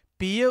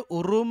පිය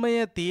උරුමය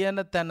තියෙන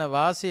තැන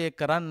වාසය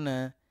කරන්න.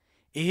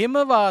 එහෙම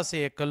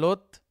වාසය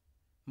කළොත්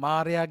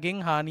මාරයාගෙන්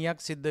හානියක්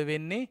සිද්ධ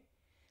වෙන්නේ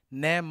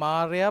නෑ.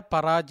 මාරයා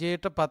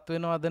පරාජයට පත්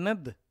වෙනවද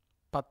නැද්ද?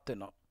 පත්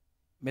වෙනවා.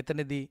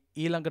 මෙතනදී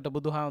ඊළඟට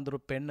බුදුහාමුදුරු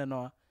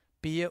පෙන්නනවා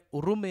පිය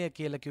උරුමය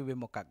කියලා කිව්වේ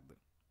මොකක්ද?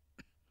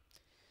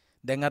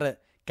 දැන් අර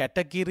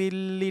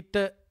කැටකිරිල්ලිට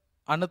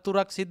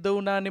අනතුරක් සිද්ධ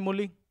වුණානේ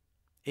මුලින්.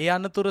 ඒ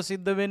අනතුර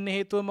සිද්ධ වෙන්න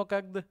හේතුව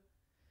මොකක්ද?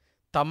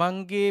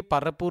 තමන්ගේ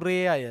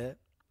පරපුරේ අය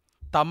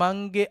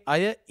තමන්ගේ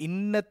අය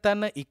ඉන්න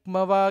තැන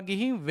ඉක්මවා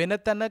ගිහින් වෙන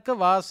තැනක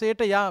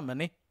වාසයට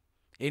යාමනේ.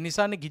 ඒ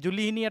නිසානේ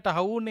ගිජුලිහිනියට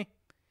හවුනේ.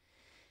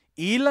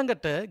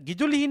 ඊළඟට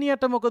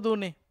ගිජුලිහිනියට මොකද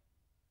උනේ?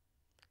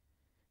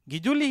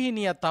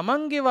 ගිජුලිහිනිය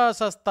තමන්ගේ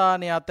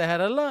වාසස්ථානය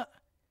අතහැරලා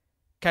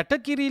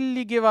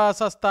කැටකිරිල්ලිගේ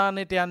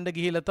වාසස්ථානයට යන්න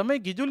ගිහිලා තමයි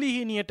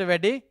ගිජුලිහිනියට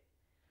වැඩේ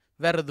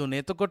වැරදුනේ.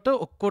 එතකොට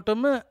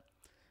ඔක්කොටම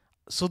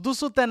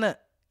සුදුසු තැන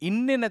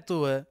ඉන්නේ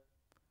නැතුව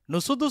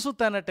නුසුදුසු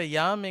තැනට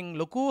යාමෙන්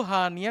ලොකු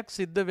හානියක්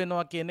සිද්ධ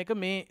වෙනවා කියන එක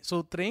මේ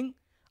සූත්‍රයෙන්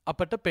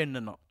අපට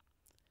පෙන්නනවා.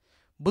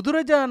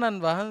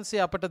 බුදුරජාණන්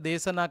වහන්සේ අපට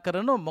දේශනා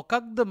කරනෝ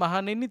මොකක්ද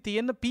මහණෙනි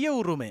තියෙන පිය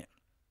උරුමය?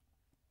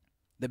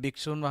 ද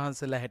භික්ෂුන්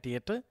වහන්සේලා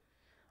හැටියට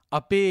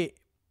අපේ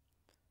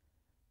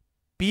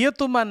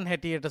පියතුමන්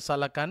හැටියට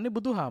සලකන්නේ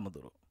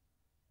බුදුහාමුදුරුවෝ.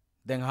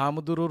 දැන්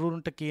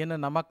හාමුදුරුවරුන්ට කියන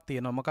නමක්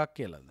තියෙනවා. මොකක්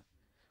කියලාද?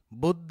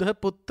 බුද්ධ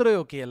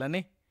පුත්‍රයෝ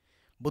කියලානේ.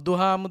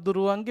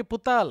 බුදුහාමුදුරුවන්ගේ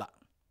පුතාලා.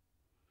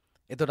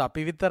 එතකොට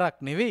අපි විතරක්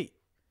නෙවෙයි.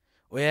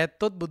 ඔය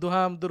ඇත්තොත්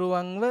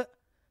බුදුහාමුදුරුවන්ව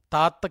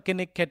තාත්තා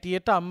කෙනෙක්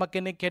හැටියට අම්මා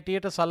කෙනෙක්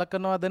හැටියට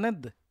සලකනවද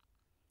නැද්ද?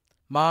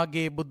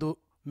 මාගේ බුදු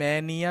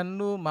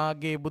මෑණියන්ු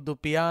මාගේ බුදු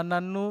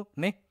පියාණන්ු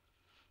නේ.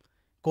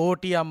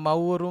 කෝටිය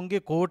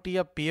මව්වරුන්ගේ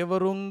කෝටිය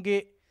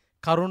පියවරුන්ගේ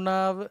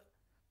කරුණාව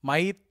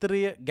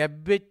මෛත්‍රිය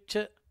ගැබ්වෙච්ච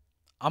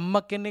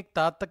අම්මා කෙනෙක්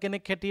තාත්තා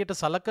කෙනෙක් හැටියට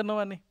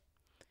සලකනවනේ.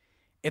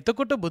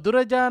 එතකොට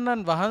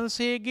බුදුරජාණන්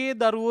වහන්සේගේ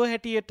දරුවෝ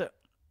හැටියට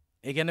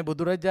ඒ කියන්නේ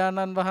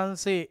බුදුරජාණන්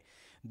වහන්සේ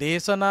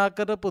දේශනා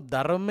කරපු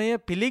ධර්මය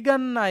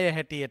පිළිගන්න අය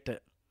හැටියට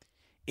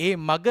ඒ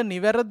මග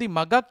නිවැරදි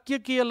මගක්ය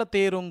කියලා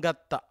තේරුම්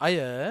ගත්ත අය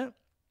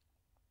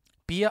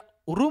පිය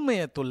උරුමය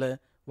තුල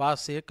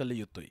වාසය කළ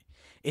යුතුයි.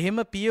 එහෙම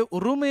පිය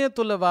උරුමය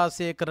තුල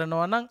වාසය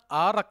කරනවා නම්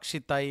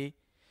ආරක්ෂිතයි.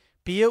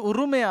 පිය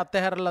උරුමය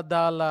අතහැරලා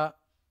දාලා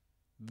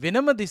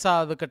වෙනම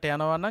දිශාවකට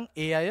යනවා නම්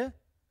ඒ අය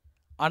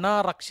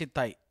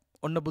අනාරක්ෂිතයි.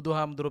 ඔන්න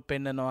බුදුහාමුදුරු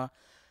පෙන්නනවා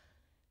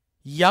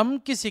යම්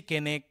කිසි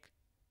කෙනෙක්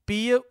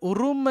පිය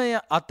උරුමය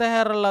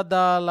අතහැරලා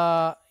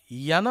දාලා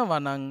යනවා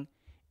නම්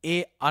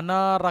ඒ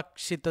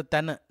අනාරක්ෂිත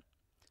තැන,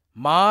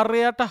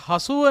 මාරයට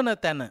හසුවන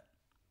තැන,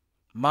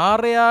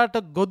 මාරයාට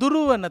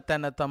ගොදුරු වන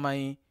තැන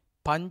තමයි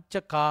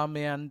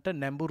පංචකාමයන්ට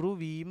නැඹුරු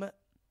වීම.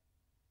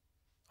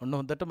 ඔන්න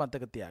හොඳට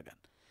මතක තියාගන්න.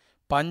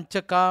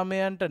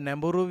 පංචකාමයන්ට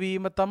නැඹුරු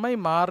වීම තමයි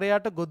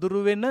මාරයාට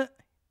ගොදුරු වෙන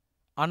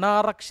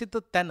අනාරක්ෂිත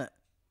තැන.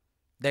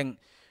 දැන්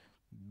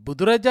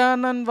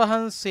බුදුරජාණන්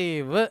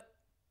වහන්සේව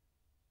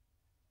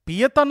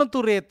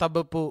පියතනතුරේ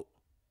තබපු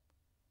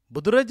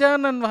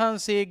බුදුරජාණන්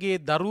වහන්සේගේ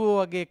දරුවෝ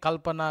වගේ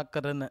කල්පනා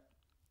කරන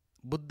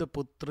බුද්ධ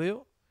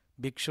පුත්‍රයෝ,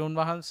 භික්ෂූන්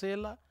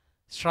වහන්සේලා,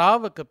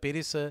 ශ්‍රාවක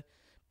පිරිස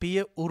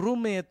පිය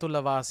උරුමය තුල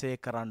වාසය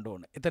කරන්න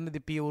ඕන.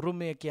 එතනදී පිය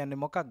උරුමය කියන්නේ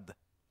මොකක්ද?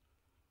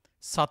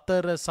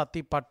 සතර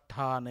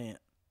සතිපට්ඨානය.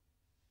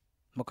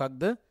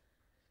 මොකක්ද?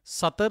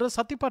 සතර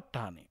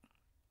සතිපට්ඨානය.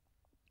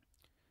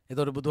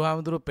 එතකොට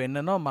බුදුහාමුදුරුවෝ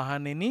පෙන්නනවා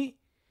මහණෙනි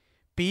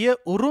පිය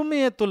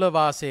උරුමය තුල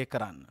වාසය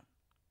කරන්න.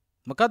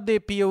 මොකක්ද මේ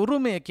පිය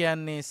උරුමය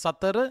කියන්නේ?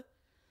 සතර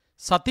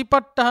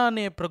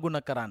සතිපට්ඨානය ප්‍රගුණ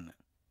කරන්න.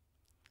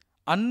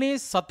 අන්නේ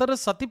සතර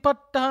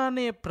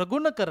සතිපට්ඨානය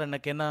ප්‍රගුණ කරන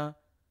කෙනා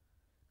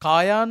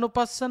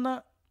කායානුපස්සන,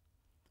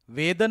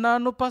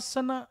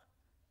 වේදනානුපස්සන,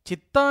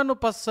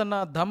 චිත්තානුපස්සන,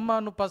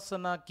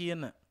 ධම්මානුපස්සන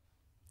කියන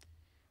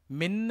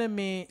මෙන්න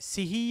මේ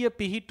සිහිය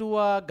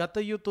පිහිටුවා ගත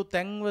යුතු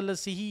තැන්වල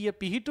සිහිය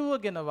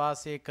පිහිටුවගෙන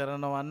වාසය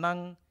කරනවා නම්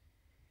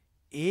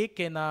ඒ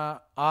කෙනා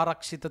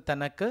ආරක්ෂිත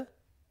තැනක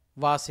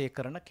වාසය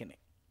කරන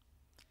කෙනෙක්.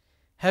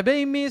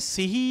 හැබැයි මේ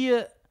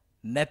සිහිය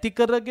නැති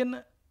කරගෙන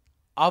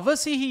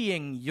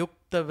අවසිහියෙන්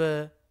යුක්තව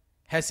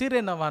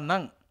හැසිරෙනවා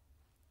නම්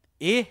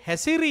ඒ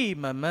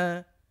හැසිරීමම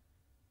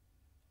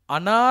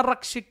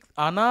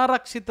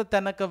අනාරක්ෂිත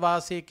තැනක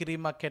වාසය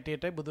කිරීමක්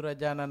හැටියටයි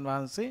බුදුරජාණන්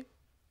වහන්සේ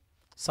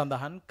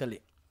සඳහන්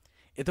කළේ.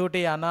 එතකොට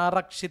මේ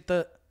අනාරක්ෂිත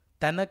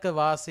තැනක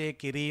වාසය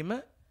කිරීම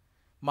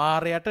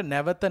මාරයට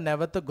නැවත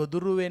නැවත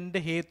ගොදුරු වෙන්න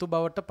හේතු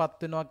බවට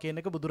පත් වෙනවා කියන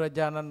එක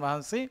බුදුරජාණන්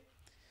වහන්සේ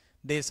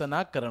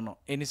දේශනා කරනවා.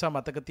 ඒ නිසා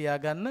මතක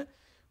තියාගන්න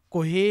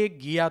කොහේ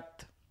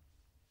ගියත්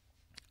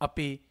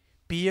අපි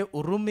පිය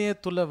උරුමය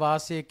තුල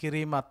වාසය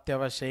කිරීම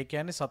අත්‍යවශ්‍යයි.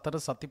 කියන්නේ සතර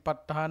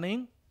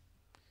සතිපට්ඨානයෙන්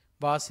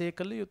වාසය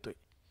කළ යුතුයි.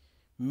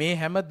 මේ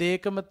හැම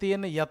දෙයකම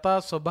තියෙන යථා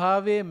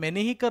ස්වභාවය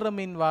මෙනෙහි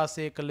කරමින්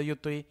වාසය කළ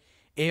යුතුයි.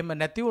 එහෙම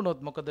නැති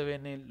වුණොත් මොකද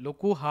වෙන්නේ?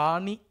 ලොකු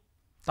හානි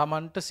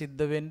Tamanට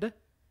සිද්ධ වෙන්න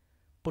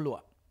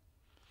පුළුවන්.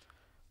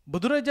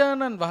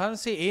 බුදුරජාණන්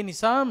වහන්සේ ඒ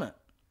නිසාම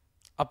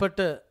අපට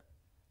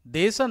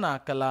දේශනා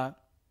කළා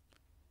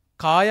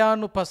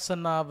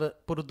කායානුපස්සනාව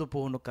පුරුදු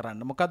පුහුණු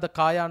කරන්න. මොකද්ද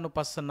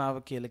කායානුපස්සනාව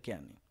කියලා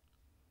කියන්නේ?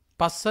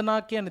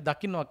 පස්සනා කියන්නේ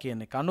දකින්නවා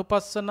කියන එක.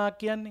 අනුපස්සනා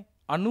කියන්නේ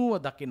අනුව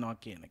දකින්නවා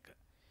කියන එක.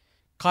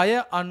 කය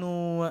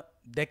අනුව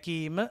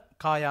දැකීම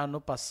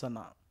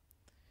කායානුපස්සනා.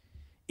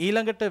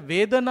 ඊළඟට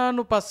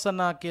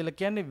වේදනානුපස්සනා කියලා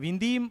කියන්නේ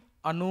විඳීම්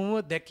අනුව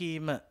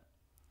දැකීම.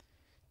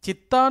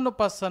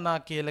 චිත්තානුපස්සනා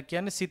කියලා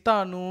කියන්නේ සිත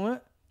අනුව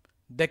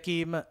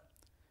දැකීම.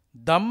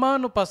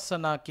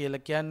 ධම්මානුපස්සනා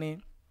කියලා කියන්නේ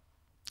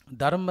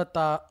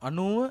ධර්මතා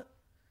අනුව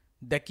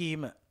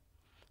දැකීම.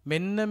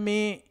 මෙන්න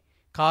මේ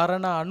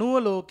කාරණා අනුව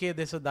ලෝකයේ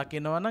දෙස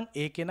දකිනවා නම්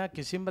ඒ කෙනා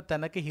කිසිම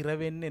තැනක හිර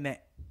වෙන්නේ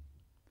නැහැ.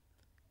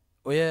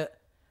 ඔය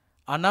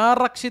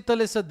අනාරක්ෂිත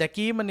ලෙස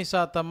දැකීම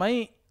නිසා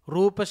තමයි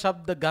රූප,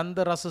 ශබ්ද,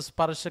 ගන්ධ, රස,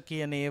 ස්පර්ශ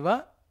කියන ඒවා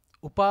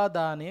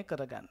උපාදානය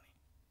කරගන්නේ.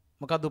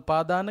 මොකද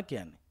උපාදාන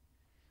කියන්නේ?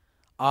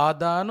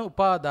 ආදාන,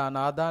 උපාදාන.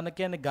 ආදාන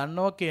කියන්නේ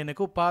ගන්නවා කියන එක,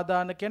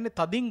 උපාදාන කියන්නේ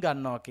තදින්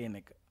ගන්නවා කියන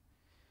එක.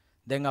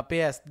 දැන්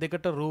අපේ ඇස්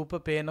දෙකට රූප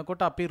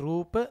පේනකොට අපි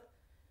රූප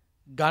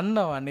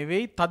ගන්නව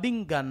නෙවෙයි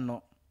තදින්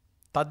ගන්නවා.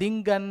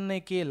 තදින් ගන්න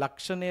එකේ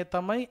ලක්ෂණය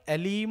තමයි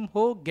ඇලීම්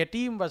හෝ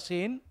ගැටීම්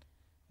වශයෙන්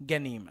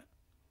ගැනීම.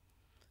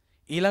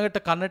 ඊළඟට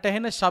කනට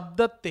ඇහෙන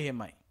ශබ්දත්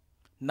එහෙමයි.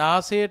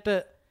 නාසයට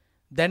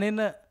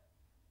දැනෙන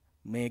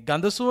මේ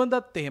ගඳ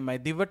සුවඳත් එහෙමයි.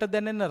 දිවට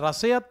දැනෙන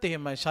රසයත්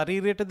එහෙමයි.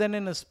 ශරීරයට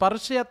දැනෙන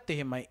ස්පර්ශයත්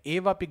එහෙමයි.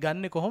 ඒවා අපි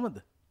ගන්නෙ කොහොමද?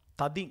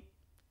 තදින්.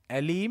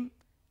 ඇලීම්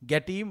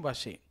ගැටීම්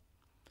වශයෙන්.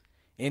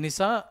 ඒ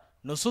නිසා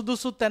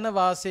නුසුදුසු තැන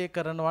වාසය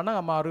කරනවා නම්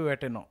අමාරු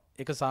වැටෙනවා.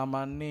 ඒක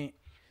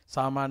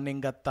සාමාන්‍යයෙන්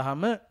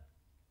ගත්තාම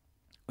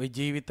ওই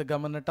ජීවිත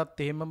ගමනටත්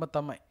එහෙමම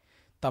තමයි.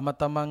 තම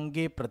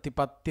තමන්ගේ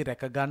ප්‍රතිපත්ති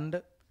රැකගන්න,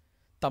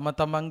 තම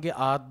තමන්ගේ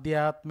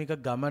ආධ්‍යාත්මික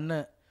ගමන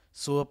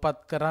සුවපත්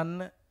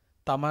කරන්න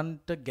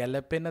තමන්ට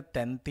ගැළපෙන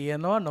තැන්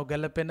තියනවා,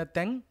 නොගැළපෙන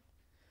තැන්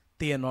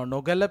තියනවා.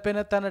 නොගැළපෙන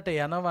තැනට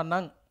යනවා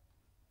නම්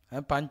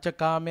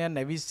පංචකාමයන්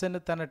ඇවිස්සෙන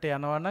තැනට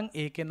යනවා නම්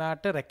ඒ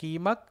කෙනාට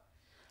රැකීමක්,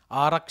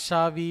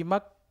 ආරක්ෂා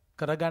වීමක්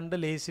කරගන්න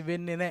ලේසි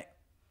වෙන්නේ නැහැ.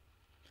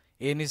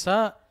 ඒ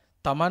නිසා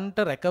තමන්ට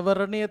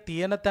රැකවරණය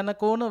තියෙන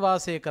තැනක ඕන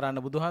වාසය කරන්න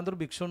බුදුහාඳුරු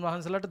භික්ෂුන්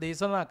වහන්සේලාට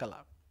දේශනා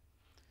කළා.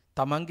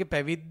 තමන්ගේ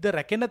පැවිද්ද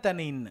රැකෙන තැන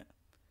ඉන්න.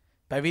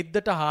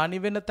 පැවිද්දට හානි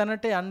වෙන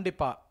තැනට යන්න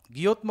එපා.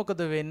 ගියොත්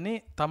මොකද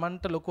වෙන්නේ?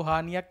 තමන්ට ලොකු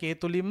හානියක් ඒ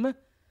තුලින්ම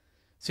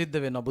සිද්ධ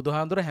වෙනවා.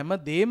 බුදුහාඳුර හැම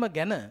දෙම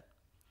ගැන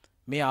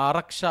මේ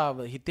ආරක්ෂාව,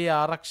 හිතේ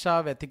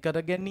ආරක්ෂාව ඇති කර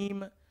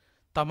ගැනීම,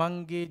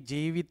 තමන්ගේ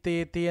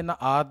ජීවිතයේ තියෙන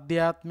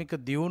ආධ්‍යාත්මික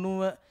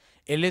දියුණුව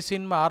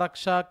එලෙසින්ම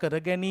ආරක්ෂා කර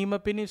ගැනීම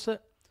පිණිස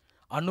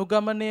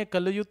අනුගමනය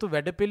කළ යුතු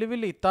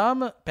වැඩපිළිවෙල ඉතාම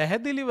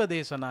පැහැදිලිව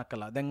දේශනා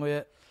කළා. දැන් ඔය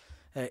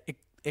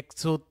එක්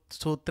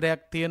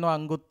සූත්‍රයක් තියෙනවා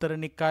අංගුත්තර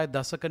නිකාය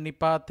දසක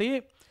නිපාතේ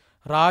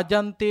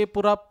රාජන්තේ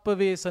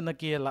පුරප්පවේසන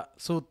කියලා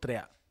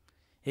සූත්‍රයක්.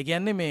 ඒ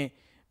කියන්නේ මේ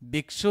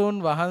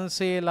භික්ෂූන්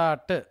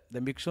වහන්සේලාට,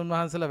 දැන් භික්ෂූන්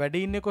වහන්සේලා වැඩ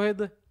ඉන්නේ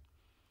කොහෙද?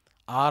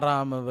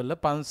 ආරාමවල,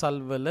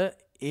 පන්සල්වල,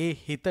 ඒ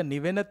හිත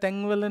නිවෙන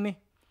තැන්වලනේ.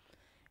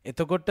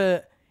 එතකොට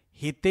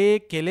හිතේ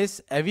කෙලෙස්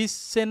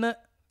ඇවිස්සෙන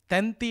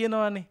තැන්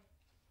තියෙනවානේ.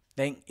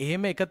 දැන්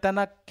එහෙම එක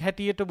තැනක්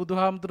හැටියට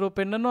බුදුහාමුදුරුවෝ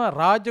පෙන්නනවා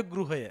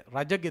රාජගෘහය,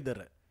 රජගෙදර.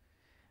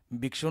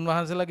 භික්ෂුන්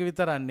වහන්සේලාගේ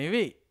විතරක්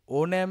නෙවෙයි,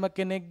 ඕනෑම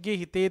කෙනෙක්ගේ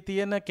හිතේ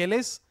තියෙන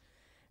කෙලෙස්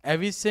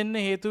ඇවිස්සෙන්න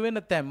හේතු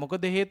වෙන තැන්.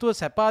 මොකද හේතුව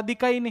සැප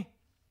අධිකයිනේ.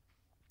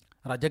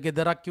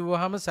 රජගෙදරක්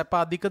කිව්වහම සැප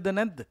අධිකද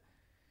නැද්ද?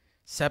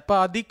 සැප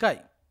අධිකයි.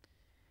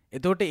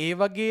 එතකොට ඒ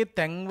වගේ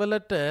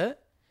තැන්වලට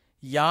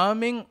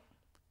යාමෙන්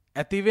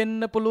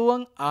ඇතිවෙන්න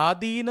පුළුවන්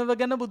ආදීනව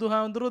ගැන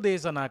බුදුහාමුදුරුවෝ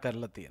දේශනා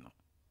කරලා තියෙනවා.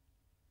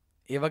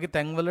 ඒ වගේ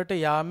තැන්වලට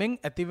යාමෙන්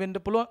ඇතිවෙන්න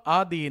පුළුවන්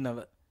ආදීනව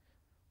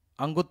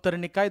අංගුත්තර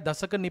නිකාය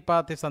දසක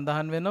නිපාතේ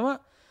සඳහන් වෙනවා.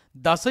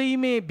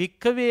 දසීමේ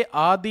භික්ඛවේ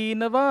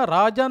ආදීනවා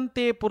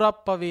රාජන්තේ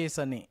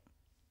පුරප්පවේසනේ.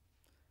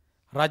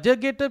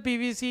 රජගෙට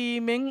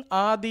පිවිසීමෙන්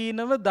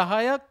ආදීනව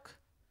 10ක්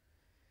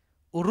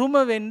උරුම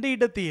වෙන්න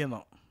ඉඩ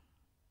තියෙනවා.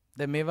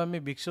 දැන් මේවා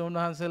මේ භික්ෂුන්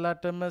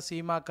වහන්සේලාටම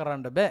සීමා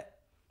කරන්න බෑ.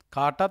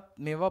 කාටත්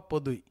මේවා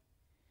පොදුයි.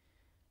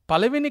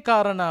 පළවෙනි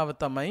කාරණාව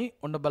තමයි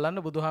ඔන්න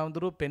බලන්න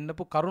බුදුහාමුදුරුවෝ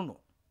පෙන්නපු කරුණු.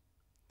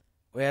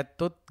 ඔය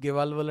ඇත්තොත්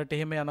ගෙවල් වලට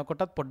එහෙම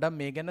යනකොටත් පොඩ්ඩක්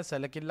මේ ගැන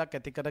සැලකිල්ලක්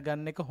ඇති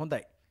කරගන්න එක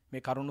හොඳයි.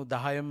 මේ කරුණු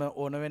 10ම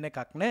ඕන වෙන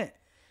එකක් නෑ.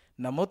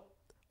 නමුත්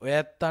ඔය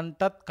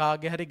ඇත්තන්ටත්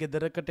කාගේ හරි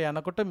ගෙදරකට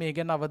යනකොට මේ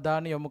ගැන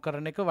අවධානය යොමු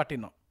කරන එක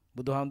වටිනවා.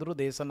 බුදුහාමුදුරුවෝ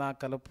දේශනා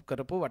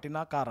කරපු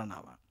වටිනා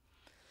කාරණාවක්.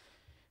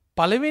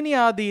 පළවෙනි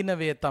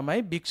ආදීනවය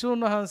තමයි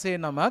භික්ෂූන් වහන්සේ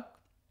නමක්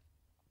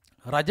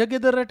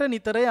රජගෙදරට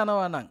නිතර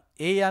යනවා නම්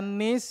ඒ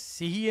යන්නේ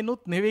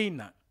සිහියෙනුත් නෙවෙයි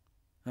නං.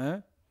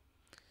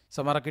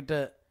 සමහරකට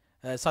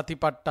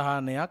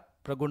සතිපට්ඨානයක්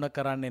ප්‍රගුණ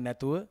කරන්නේ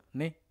නැතුව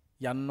නේ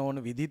යන්න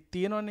ඕන විදිහක්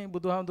තියෙනවනේ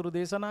බුදුහාමුදුරුවෝ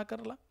දේශනා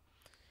කරලා.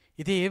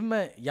 ඉතින් එහෙම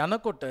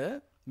යනකොට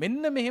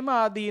මෙන්න මෙහෙම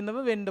ආදීනව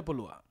වෙන්න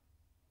පුළුවන්.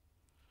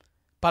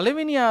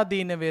 පළවෙනි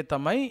ආදීනවය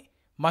තමයි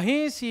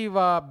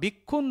මහේසීවා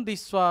භික්ඛුන්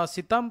දිස්වා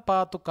සිතම්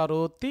පාතු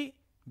කරෝති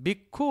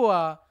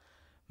භික්ඛුවා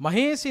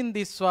මහේසින්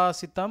දිස්වා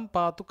සිතම්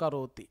පාතු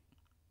කරෝති.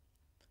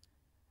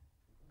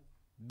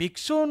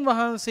 භික්ෂූන්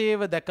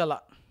වහන්සේව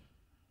දැකලා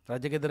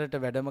රජගෙදරට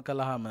වැඩම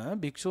කළාම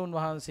භික්ෂූන්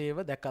වහන්සේව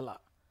දැකලා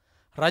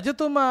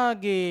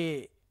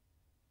රජතුමාගේ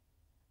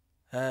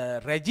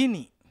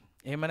රැජිනි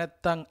එහෙම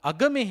නැත්නම්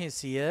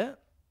අගමෙහෙසිය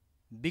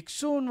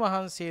භික්ෂූන්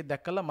වහන්සේ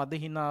දැකලා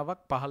මදහිනාවක්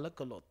පහළ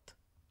කළොත්,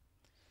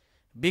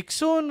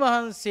 භික්ෂූන්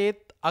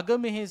වහන්සේත්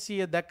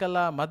අගමෙහෙසිය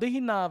දැකලා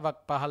මදහිනාවක්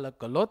පහළ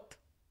කළොත්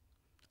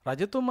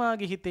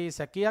රජතුමාගේ හිතේ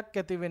සැකයක්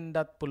ඇති වෙන්නත්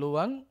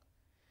පුළුවන්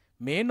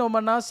මේ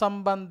නොමනා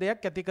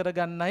සම්බන්ධයක් ඇති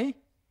කරගන්නයි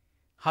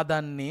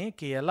හදන්නේ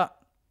කියලා.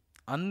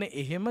 අන්න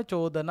එහෙම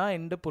චෝදනා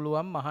එන්න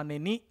පුළුවන්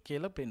මහණෙනි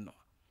කියලා පෙන්වනවා.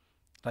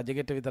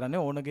 රජගෙට විතරනේ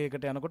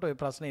ඕනගේකට යනකොට ওই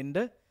ප්‍රශ්නේ එන්න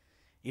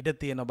ඉඩ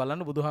තියෙනවා.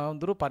 බලන්න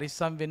බුදුහාමුදුරු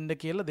පරිස්සම් වෙන්න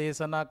කියලා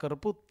දේශනා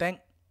කරපු තැන්.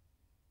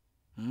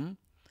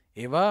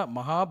 ඒවා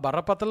මහා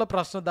බරපතල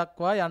ප්‍රශ්න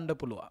දක්වා යන්න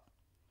පුළුවන්.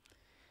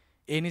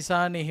 ඒ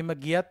නිසානේ එහෙම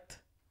ගියත්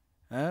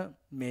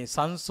මේ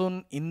සංසුන්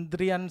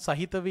ඉන්ද්‍රියන්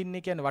සහිතව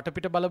ඉන්නේ කියන්නේ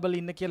වටපිට බලබල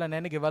ඉන්න කියලා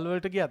නෑනේ ගෙවල්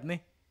වලට ගියත්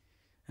නේ.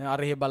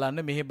 අරහෙ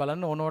බලන්න මෙහෙ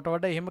බලන්න ඕනවට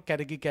වඩා එහෙම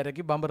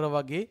කැරකි බඹර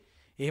වගේ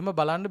එහෙම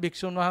බලන්න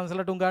භික්ෂුන්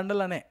වහන්සේලාට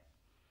උගන්වන්නලා නැහැ.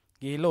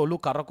 ගිහිල්ලා ඔලු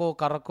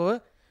කරකෝ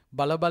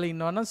බල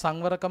ඉන්නවනම්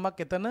සංවරකමක්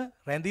එතන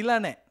රැඳිලා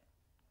නැහැ.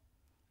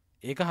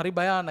 ඒක හරි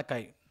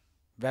භයානකයි.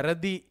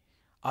 වැරදි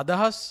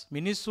අදහස්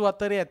මිනිස්සු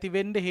අතරේ ඇති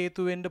වෙන්න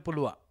හේතු වෙන්න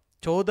පුළුවන්.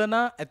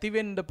 චෝදනා ඇති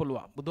වෙන්න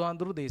පුළුවන්.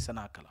 බුදුහාඳුරු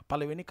දේශනා කළා.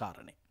 පළවෙනි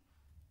කාරණේ.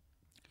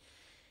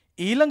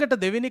 ඊළඟට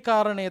දෙවෙනි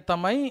කාරණය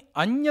තමයි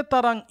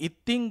අඤ්‍යතරං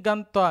ඉත්තිං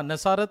ගන්්වා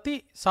නසරති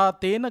සා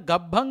තේන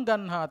ගබ්බං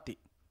ගන්හාති.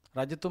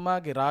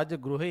 රජතුමාගේ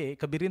රාජගෘහයේ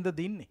එක බිරිඳ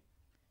දින්නේ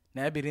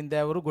නෑ,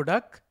 බිරිඳෑවරු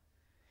ගොඩක්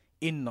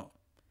ඉන්නෝ.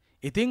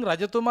 ඉතින්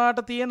රජතුමාට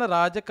තියෙන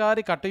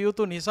රාජකාරී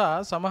කටයුතු නිසා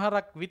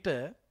සමහරක් විට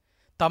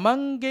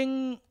තමන්ගෙන්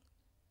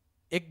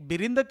එක්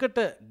බිරිඳකට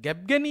ගැබ්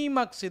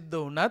ගැනීමක් සිද්ධ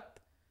වුණත්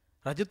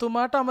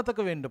රජතුමාට අමතක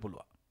වෙන්න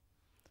පුළුවන්.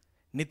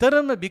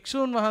 නිතරම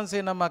භික්ෂූන්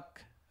වහන්සේ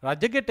නමක්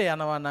රජගෙට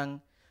යනවා නම්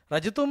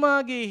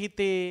රජතුමාගේ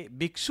හිතේ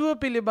භික්ෂුව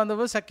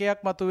පිළිබඳව සැකයක්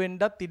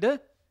මතුවෙන්නත් ඉඩ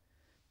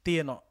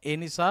තියෙනවා. ඒ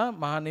නිසා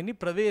මහණෙනි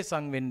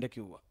ප්‍රවේශම් වෙන්න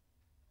කිව්වා.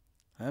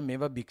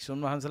 මේවා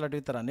භික්ෂුන් වහන්සේලාට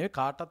විතර නෙවෙයි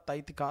කාටත්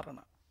අයිති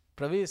කාරණා.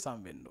 ප්‍රවේශම්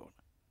වෙන්න ඕන.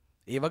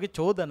 ඒ වගේ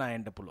චෝදනා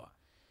එන්න පුළුවන්.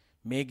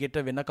 මේ ගෙට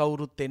වෙන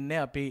කවුරුත් එන්නේ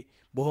අපි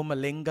බොහොම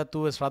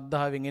ලෙන්ගතුව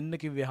ශ්‍රද්ධාවෙන් එන්න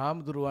කිව්වේ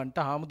හාමුදුරුවන්ට.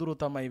 හාමුදුරුව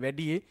තමයි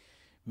වැඩියේ.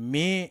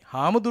 මේ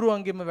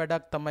හාමුදුරුවන්ගෙම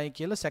වැඩක් තමයි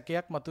කියලා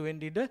සැකයක්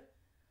මතුවෙන්න ඉඩ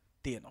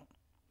තියෙනවා.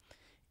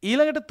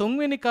 ඊළඟට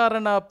තුන්වෙනි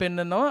කාරණාව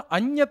පෙන්නනවා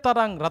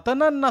අඤ්‍යතරං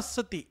රතනන්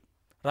නස්සති.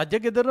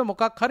 රජගෙදර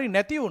මොකක් හරි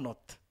නැති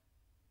වුණොත්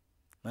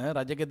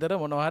රජගෙදර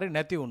මොනවා හරි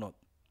නැති වුණොත්.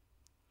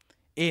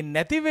 ඒ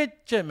නැති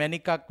වෙච්ච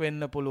මණිකක්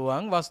වෙන්න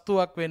පුළුවන්,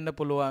 වස්තුවක් වෙන්න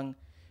පුළුවන්.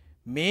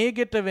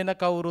 මේගෙට වෙන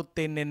කවුරුත්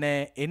එන්නේ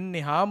නැහැ.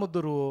 එන්නේ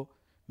හාමුදුරුවෝ.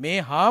 මේ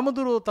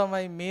හාමුදුරුවෝ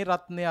තමයි මේ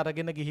රත්නේ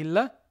අරගෙන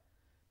ගිහිල්ලා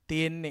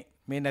තියෙන්නේ.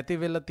 මේ නැති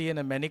වෙලා තියෙන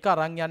මණික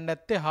අරන් යන්නේ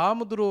නැත්තේ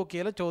හාමුදුරුවෝ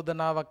කියලා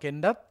චෝදනාවක්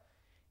එන්නත්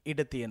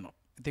ඉඩ තියෙනවා.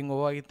 ඉතින්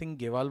ඕවා ඉතින්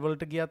ගෙවල්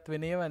වලට ගියත්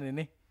වෙන ඒවානේ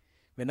නේ.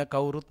 වෙන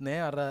කවුරුත්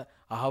නැහැ. අර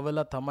අහවල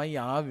තමයි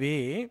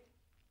ආවේ.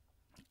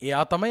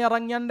 එයා තමයි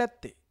අරන් යන්නේ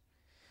නැත්තේ.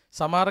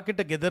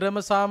 සමහරකට ගෙදරම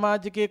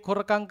සමාජිකයෙක්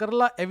හොරකම්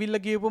කරලා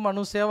ඇවිල්ලා ගියපු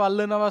මිනිස්සයව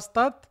අල්ලන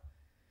අවස්ථාත්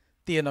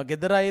තියෙනවා.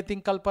 ගෙදර අය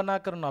ඉතින් කල්පනා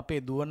කරන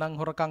අපේ දුව නම්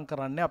හොරකම්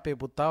කරන්නේ, අපේ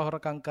පුතා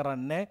හොරකම්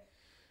කරන්නේ.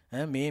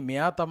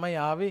 මෙයා තමයි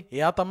ආවේ.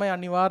 එයා තමයි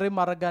අනිවාර්යයෙන්ම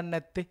අරගන්න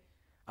නැත්තේ.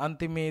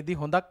 අන්තිමේදී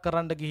හොඳක්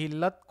කරන්න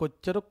ගිහිල්ලත්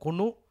කොච්චර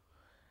කුණු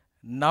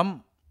නම්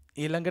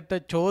ඊළඟට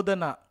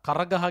චෝදනා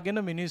කරගහගෙන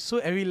මිනිස්සු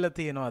ඇවිල්ලා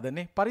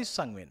තියෙනවදනේ.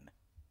 පරිස්සම් වෙන්න.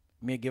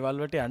 මේ ගෙවල්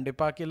වලට යන්න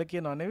එපා කියලා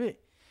කියනව නෙවෙයි.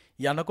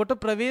 යනකොට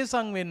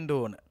ප්‍රවේශම් වෙන්න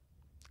ඕන.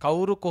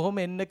 කවුරු කොහොම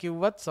එන්න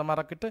කිව්වත්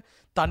සමහරකට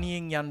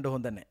තනියෙන් යන්න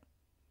හොඳ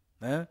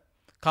නැහැ.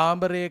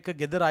 කාමරයක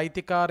ගෙදර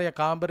අයිතිකාරය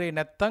කාමරේ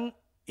නැත්තම්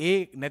ඒ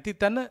නැති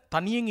තැන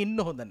තනියෙන් ඉන්න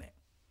හොඳ නැහැ.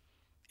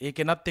 ඒ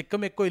කෙනත්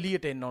එක්කම එක්ක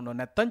එළියට එන්න ඕන.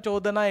 නැත්තම්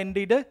චෝදනා එන්න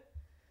ඉඩ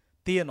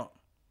තියෙනවා.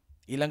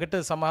 ඊළඟට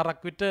සමහරක්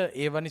විට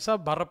ඒව නිසා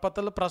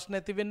බරපතල ප්‍රශ්න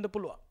ඇති වෙන්න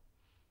පුළුවන්.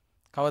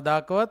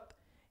 කවදාකවත්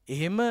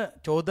එහෙම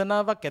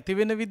චෝදනාවක් ඇති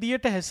වෙන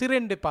විදියට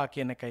හැසිරෙන්න එපා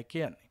කියන එකයි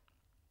කියන්නේ.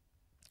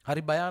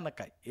 හරි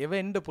භයානකයි. ඒව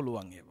එන්න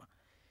පුළුවන් ඒවා.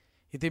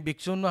 ඉතින්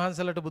භික්ෂුන්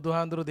වහන්සේලාට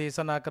බුදුහාඳුරු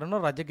දේශනා කරන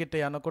රජගෙට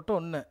යනකොට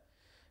ඔන්න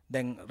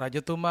දැන්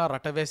රජතුමා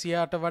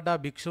රටවැසියාට වඩා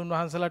භික්ෂුන්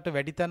වහන්සේලාට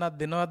වැඩි තැනක්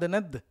දෙනවද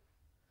නැද්ද?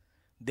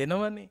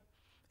 දෙනවනේ.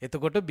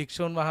 එතකොට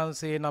භික්ෂුන්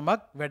වහන්සේ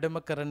නමක් වැඩම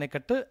කරන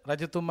එකට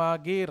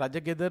රජතුමාගේ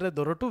රජගෙදර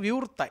දොරටු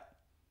විවෘතයි.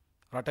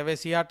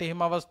 රටවැසියාට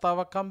එහෙම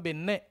අවස්ථාවක්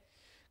හම්බෙන්නේ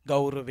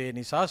ගෞරවය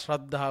නිසා,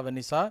 ශ්‍රද්ධාව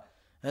නිසා,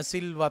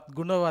 සිල්වත්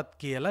ගුණවත්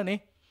කියලානේ.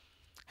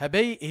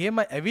 හැබැයි එහෙම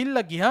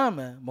ඇවිල්ලා ගියාම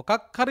මොකක්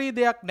හරි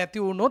දෙයක් නැති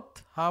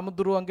වුණොත්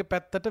හාමුදුරුවන්ගේ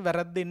පැත්තට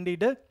වැරද්දෙන්න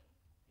ඉඩ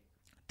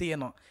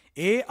තියෙනවා.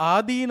 ඒ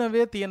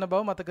ආදීනවේ තියෙන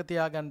බව මතක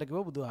තියාගන්න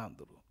කිව්ව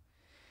බුදුහාමුදුරුවෝ.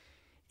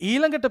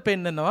 ඊළඟට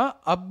පෙන්නනවා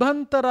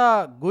අභ්‍යන්තරා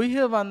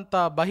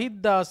ගුහ්‍යවන්තා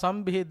බහිද්දා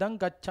සම්භේදං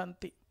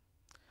ගච්ඡanti.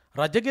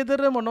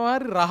 රජගෙදර මොනවා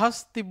හරි රහස්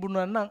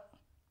තිබුණා නම්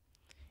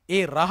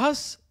ඒ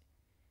රහස්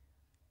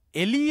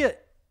එළිය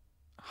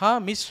හා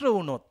මිශ්‍ර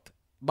වුණොත්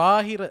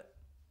බාහිර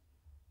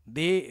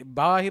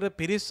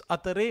පිරිස්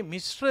අතරේ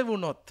මිශ්‍ර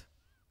වුණොත්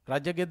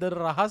රජගෙදර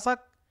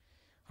රහසක්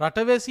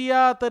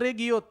රටවැසියා අතරේ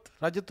ගියොත්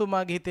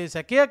රජතුමාගේ හිතේ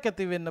සැකයක්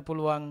ඇති වෙන්න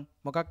පුළුවන්.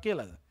 මොකක්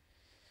කියලාද?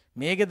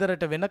 මේ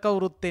ගෙදරට වෙන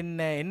කවුරුත්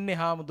එන්නේ එන්නේ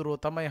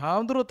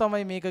හාමුදුරුවෝ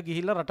තමයි මේක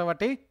ගිහිල්ලා රට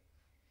වටේ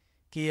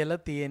කියලා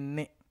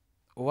තියෙන්නේ.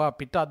 ඕවා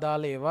අපිට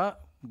අදාළ ඒවා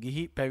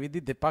ගිහි පැවිදි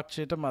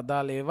දෙපක්ෂයටම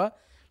අදාළ ඒවා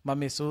මම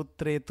මේ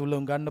සූත්‍රයේ තුල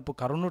උගන්වපු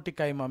කරුණු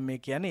ටිකයි මම මේ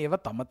කියන්නේ. ඒවා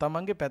තම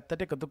තමන්ගේ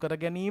පැත්තට එකතු කර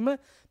ගැනීම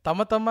තම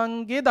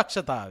තමන්ගේ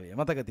දක්ෂතාවය.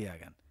 මතක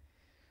තියාගන්න.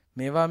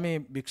 මේවා මේ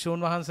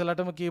භික්ෂූන්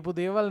වහන්සේලාටම කියපු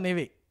දේවල්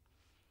නෙවෙයි.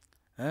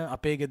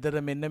 අපේ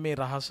ගෙදර මෙන්න මේ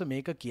රහස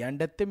මේක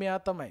කියන්න ඇත්තේ මෙයා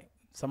තමයි.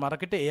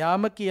 සමහරකට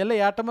එයාම කියලා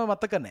එයාටම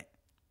මතක නැහැ.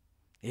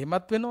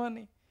 එහෙමත්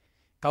වෙනවනේ.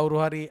 කවුරු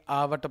හරි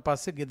ආවට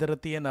පස්සේ ගෙදර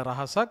තියෙන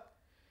රහසක්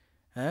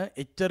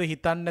එච්චර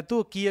හිතන්නේ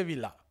නැතුව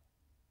කියවිලා.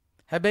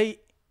 හැබැයි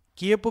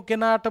කියපු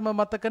කෙනාටම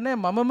මතක නැහැ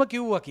මමම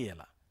කිව්වා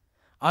කියලා.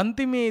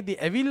 අන්තිමේදී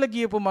ඇවිල්ලා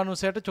ගියපු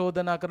මනුස්සයට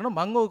චෝදනා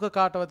කරනවා මං ඕක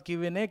කාටවත්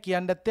කිව්වේ නැහැ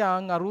කියන්න ඇත්තේ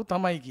ආන් අරු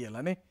තමයි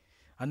කියලානේ.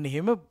 අන්න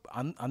එහෙම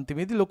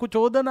අන්තිමේදී ලොකු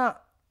චෝදනා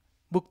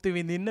භුක්ති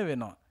විඳින්න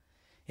වෙනවා.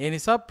 ඒ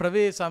නිසා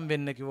ප්‍රවේශම්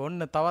වෙන්න කිව්ව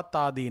ඔන්න තවත්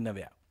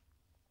ආදීනවයක්.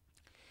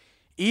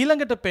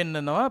 ඊළඟට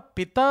පෙන්නනවා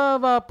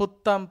පිතාවා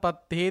පුත්තම්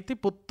පත්තේති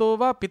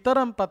පුත්තෝවා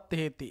පිතරම්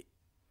පත්තේති.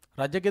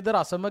 රජගෙදර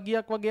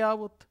අසමගියක් වගේ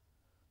ආවොත්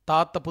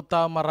තාත්තා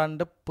පුතා මරන්න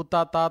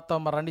පුතා තාත්තා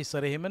මරන්න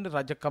ඉස්සර එහෙමනේ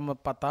රජකම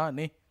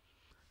පතානේ.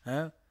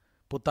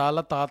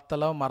 පුතාලා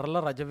තාත්තලා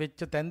මරලා රජ වෙච්ච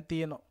තැන්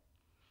තියෙනවා.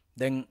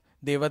 දැන්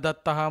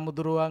දේවදත්ත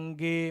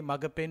හාමුදුරුවන්ගේ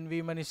මග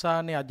පෙන්වීම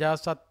නිසානේ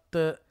අජාසත්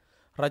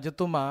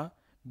රජතුමා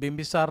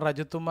බිම්බිසාර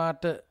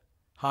රජතුමාට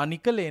හානි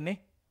කළේනේ.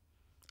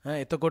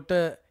 එතකොට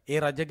ඒ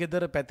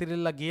රජගෙදර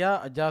පැතිරිලා ගියා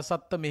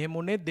අජාසත්ත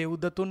මෙහෙමුනේ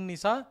දෙව්දතුන්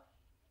නිසා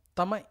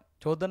තමයි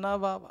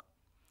චෝදනාව ආවා.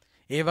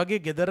 ඒ වගේ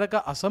ගෙදරක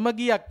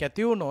අසමගියක්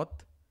ඇති වුණොත්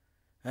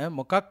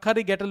මොකක්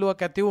හරි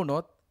ගැටලුවක් ඇති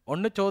වුණොත්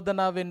ඔන්න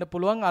චෝදනාව වෙන්න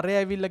පුළුවන් අරය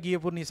ඇවිල්ලා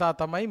ගියපු නිසා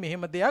තමයි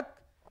මෙහෙම දෙයක්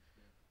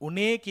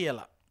උනේ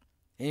කියලා.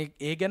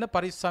 ඒ ගැන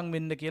පරිස්සම්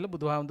වෙන්න කියලා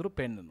බුදුහාමුදුරු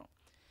පෙන්නනවා.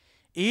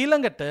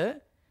 ඊළඟට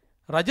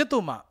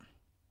රජතුමා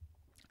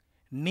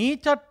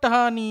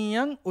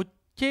නීචට්ඨානීයං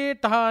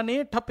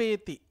උච්චේඨානේ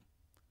ඨපේති.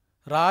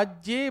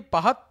 රාජ්‍යයේ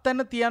පහත්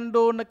තැන තියන්න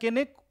ඕන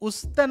කෙනෙක් උස්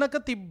තැනක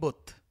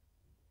තිබ්බොත්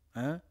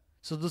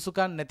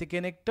සුදුසුකම් නැති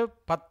කෙනෙක්ට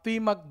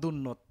පත්වීමක්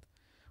දුන්නොත්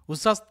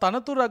උසස්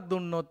තනතුරක්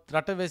දුන්නොත්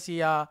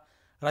රටවැසියා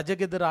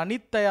රජගෙදර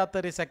අනිත් අය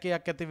අතරේ සැකයක්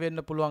ඇති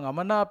වෙන්න පුළුවන්,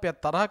 අමනාපයක්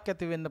තරහක්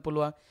ඇති වෙන්න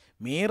පුළුවන්.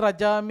 මේ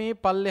රජා මේ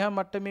පල්ලෙහා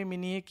මට මේ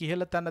මිනිහේ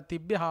කිහෙල තැන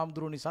තිබ්බේ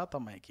හාමුදුරු නිසා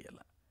තමයි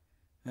කියලා.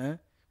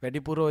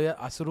 වැඩිපුර ඔය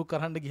අසුරු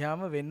කරන්න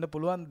ගියාම වෙන්න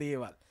පුළුවන්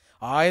දේවල්.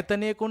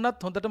 ආයතනයක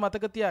උනත් හොඳට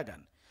මතක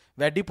තියාගන්න.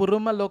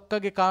 වැඩිපුරම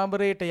ලොක්කගේ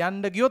කාමරයට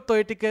යන්න ගියොත්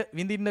ඔය ටික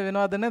විඳින්න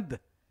වෙනවද නැද්ද?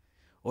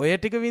 ඔය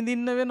ටික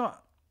විඳින්න වෙනවා.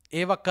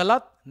 ඒව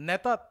කළත්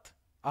නැතත්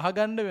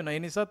අහගන්න වෙනවා. ඒ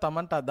නිසා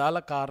Tamanට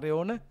අදාළ කාර්ය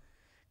ඕන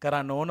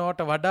කරන්න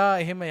ඕනවට වඩා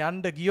එහෙම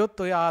යන්න ගියොත්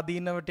ඔය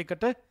ආදීනව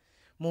ටිකට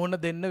මුහුණ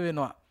දෙන්න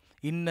වෙනවා.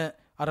 ඉන්න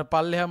අර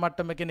පල්ලෙහා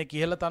මට්ටම කෙනෙක්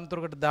ඉහළ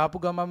තනතුරකට දාපු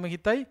ගමන්ම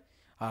හිතයි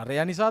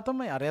අරයා නිසා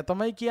තමයි අරයා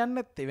තමයි කියන්නේ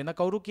නැත්තේ වෙන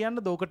කවුරු කියන්න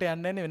දෝකට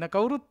යන්නේ නැහැ වෙන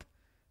කවුරුත්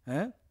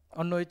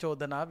ඔන්න ඔය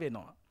චෝදනාව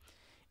වෙනවා.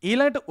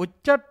 ඊළඟට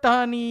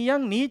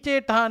උච්චට්ඨානීයන්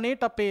නීචේඨානේ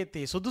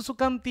තපේති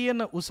සුදුසුකම්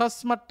තියෙන උසස්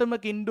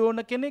මට්ටමක ඉන්න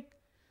ඕන කෙනෙක්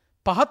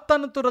පහත්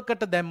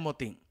අනතුරකට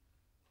දැම්මොතින්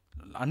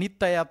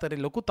අනිත් අය අතරේ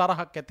ලොකු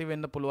තරහක් ඇති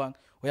වෙන්න පුළුවන්.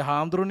 ඔය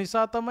හාමුදුරු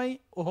නිසා තමයි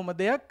ඔහොම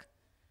දෙයක්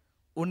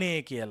උනේ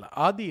කියලා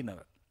ආදීනව.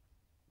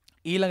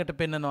 ඊළඟට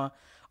පෙන්නනවා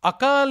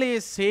අකාලේ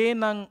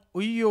සේනං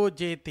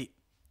උයෝජේති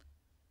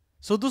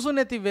සුදුසු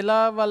නැති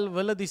වෙලාවල්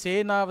වලදී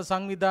සේනාව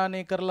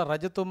සංවිධානය කරලා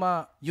රජතුමා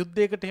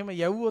යුද්ධයකට එහෙම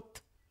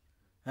යවුවොත්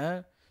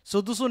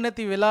සුදුසු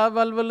නැති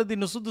වෙලාවල් වලදී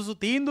නුසුදුසු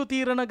තීන්දුව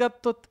තීරණ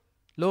ගත්තොත්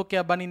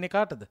ලෝකයා බනින්නේ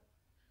කාටද?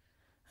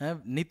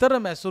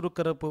 නිතරම ඇසුරු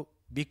කරපු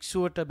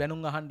භික්ෂුවට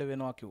බැනුම් අහන්න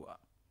වෙනවා කිව්වා.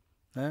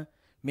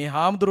 මේ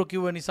හාමුදුරුවෝ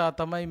කිව්ව නිසා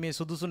තමයි මේ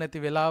සුදුසු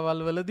නැති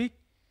වෙලාවල් වලදී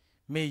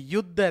මේ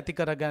යුද්ධ ඇති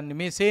කරගන්නේ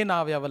මේ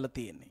සේනාව යවලා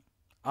තියෙන්නේ.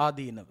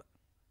 ආදීනව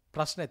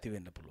ප්‍රශ්න ඇති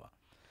වෙන්න පුළුවන්.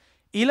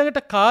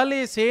 ඊළඟට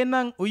කාලේ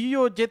සේනං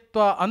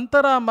උයෝජෙත්වා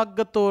අන්තරා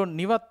මග්ගතෝ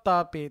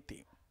නිවත්තාපේති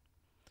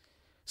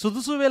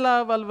සුදුසු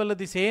වෙලාවල්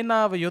වලදී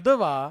සේනාව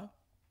යොදවා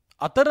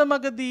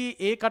අතරමඟදී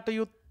ඒ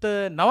කටයුත්ත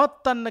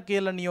නවත්තන්න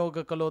කියලා නියෝග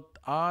කළොත්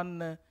ආන්න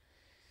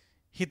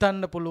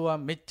හිතන්න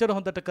පුළුවන් මෙච්චර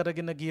හොඳට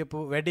කරගෙන ගියපු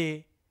වැඩේ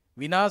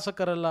විනාශ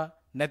කරලා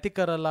නැති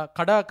කරලා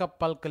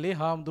කඩාකප්පල් කළේ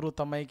හාමුදුරුවෝ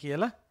තමයි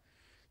කියලා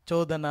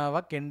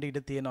චෝදනාවක් එන්න ඉඩ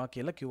තියෙනවා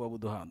කියලා කිව්වා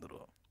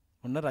බුදුහාමුදුරුවෝ.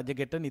 ඔන්න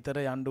රජගෙට නිතර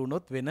යන්න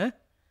උනොත් වෙන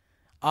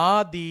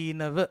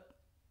ආදීනව.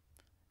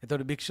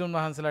 එතකොට භික්ෂුන්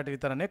වහන්සේලාට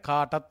විතරනේ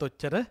කාටත්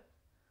ඔච්චර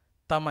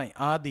තමයි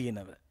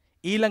ආදීනව.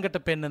 ඊළඟට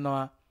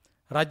පෙන්නනවා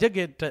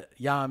රජගෙට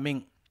යාමෙන්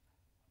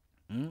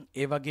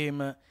ඒ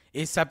වගේම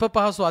ඒ සැප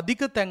පහසු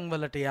අධික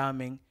තැන්වලට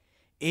යාමෙන්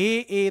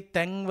ඒ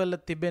තැන්වල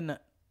තිබෙන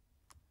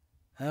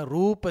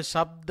රූප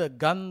ශබ්ද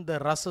ගන්ධ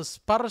රස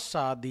ස්පර්ශ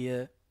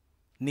ආදිය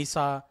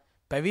නිසා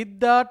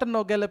පැවිද්දාට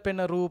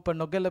නොගැලපෙන රූප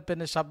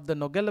නොගැලපෙන ශබ්ද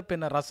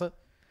නොගැලපෙන රස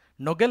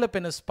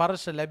නොගැලපෙන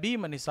ස්පර්ශ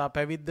ලැබීම නිසා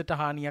පැවිද්දට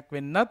හානියක්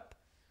වෙන්නත්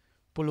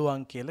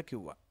පුළුවන් කියලා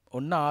කිව්වා.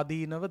 ඔන්න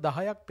ආදීනව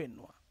 10ක්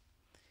පෙන්වුවා.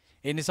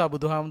 ඒ නිසා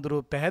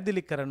බුදුහාමුදුරුවෝ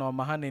පැහැදිලි කරනවා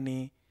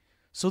මහණෙනි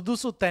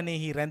සුදුසු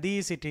තැනෙහි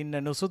රැඳී සිටින්න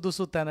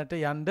නුසුදුසු තැනට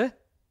යන්න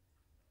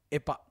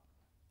එපා.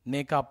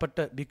 මේක අපට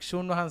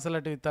භික්ෂුන්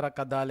වහන්සේලාට විතරක්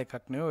අදාළ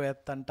එකක් නෙවෙයි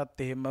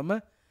ඔයත්තන්ටත් එහෙමම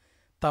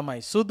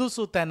තමයි.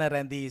 සුදුසු තැන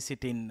රැඳී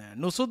සිටින්න.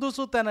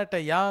 නුසුදුසු තැනට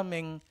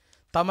යාමෙන්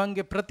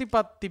තමන්ගේ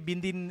ප්‍රතිපත්ති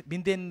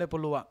බිඳෙන්න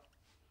පුළුවන්.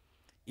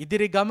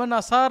 ඉදිරි ගමන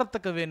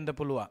අසාර්ථක වෙන්න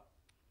පුළුවන්.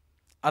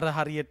 අර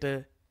හරියට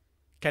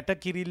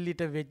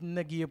කැටකිරිල්ලිට වෙන්න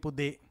ගියපු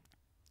දේ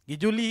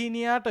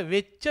ගිජුලිහිනියාට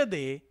වෙච්ච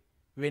දේ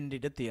වෙන්න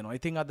ඉඩ තියෙනවා.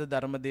 ඉතින් අද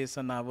ධර්ම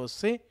දේශනාව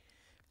ඔස්සේ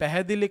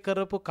පැහැදිලි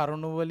කරපු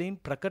කරුණු වලින්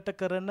ප්‍රකට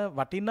කරන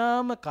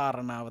වටිනාම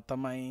කාරණාව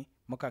තමයි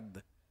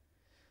මොකක්ද?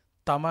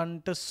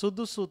 තමන්ට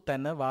සුදුසු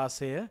තැන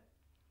වාසය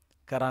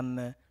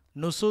කරන්න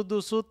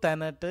නුසුදුසු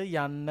තැනට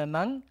යන්න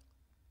නම්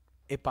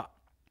එපා.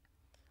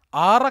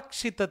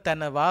 ආරක්ෂිත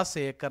තැන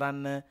වාසය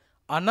කරන්න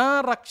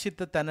අනාරක්ෂිත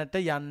තැනට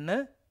යන්න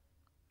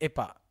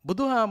එපා.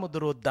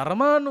 බුදුහාමුදුරුවෝ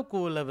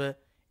ධර්මානුකූලව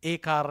ඒ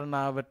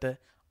කාරණාවට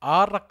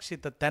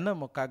ආරක්ෂිත තැන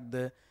මොකක්ද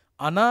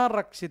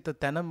අනාරක්ෂිත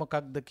තැන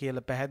මොකක්ද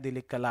කියලා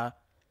පැහැදිලි කළා.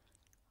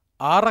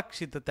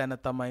 ආරක්ෂිත තැන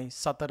තමයි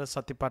සතර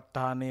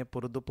සතිපට්ඨානය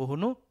පුරුදු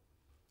පුහුණු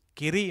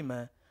කිරීම.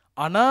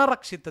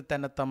 අනාරක්ෂිත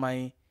තැන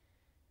තමයි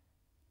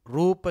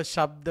රූප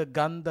ශබ්ද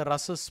ගන්ධ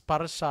රස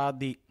ස්පර්ශ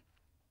ආදී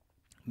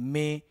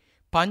මේ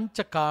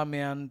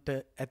පංචකාමයන්ට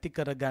ඇති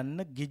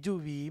කරගන්න ගිජු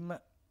වීම.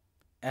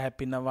 ඇහැ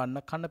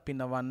පිනවන්න, කන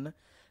පිනවන්න,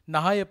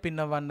 නහය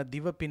පිනවන්න,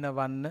 දිව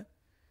පිනවන්න,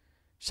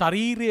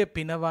 ශරීරය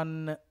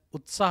පිනවන්න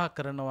උත්සාහ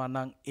කරනවා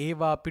නම්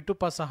ඒවා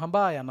පිටුපස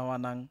හඹා යනවා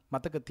නම්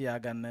මතක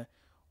තියාගන්න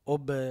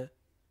ඔබ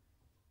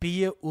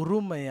පිය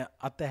උරුමය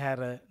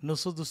අතහැර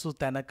නුසුදුසු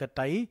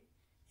තැනකටයි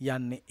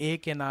යන්නේ. ඒ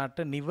කෙනාට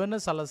නිවන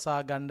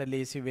සලසා ගන්න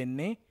ලේසි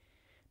වෙන්නේ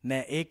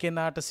නෑ. ඒ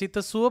කෙනාට සිත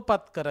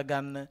සුවපත්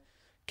කරගන්න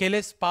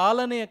කෙලෙස්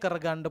පාලනය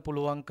කරගන්න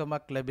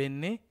පුළුවන්කමක්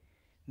ලැබෙන්නේ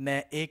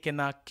නෑ. ඒ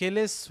කෙනා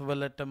කෙලෙස්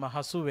වලටම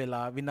හසු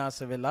වෙලා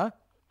විනාශ වෙලා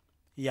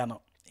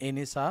යනවා. ඒ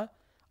නිසා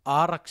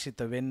ආරක්ෂිත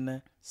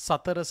වෙන්න,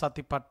 සතර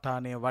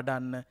සතිපට්ඨානය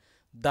වඩන්න,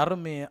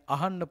 ධර්මයේ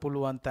අහන්න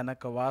පුළුවන්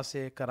තැනක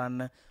වාසය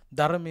කරන්න,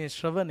 ධර්මයේ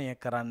ශ්‍රවණය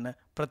කරන්න,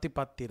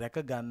 ප්‍රතිපත්ති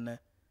රැකගන්න,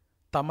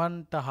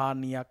 තමන්ට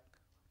හානියක්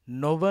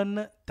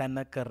නොවන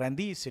තැනක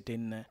රැඳී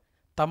සිටින්න,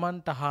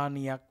 තමන්ට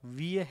හානියක්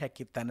විය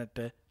හැකි තැනට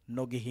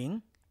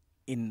නොගිහින්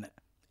ඉන්න.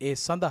 ඒ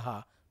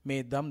සඳහා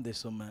මේ දම්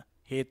දෙසුම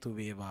හේතු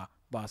වේවා,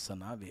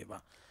 වාසනාව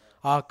වේවා.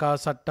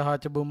 ආකාසට්ඨා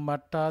ච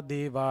බුම්මට්ඨා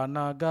දේවා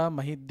නාග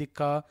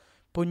මහිද්దికා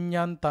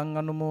පුඤ්ඤන්තං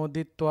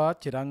අනුමෝදිත්වා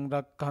චිරං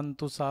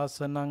රක්ඛන්තු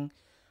ශාසනං.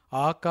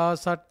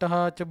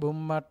 ආකාසට්ඨා ච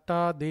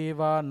බුම්මට්ඨා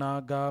දේවා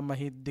නාග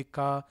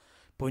මහිද්దికා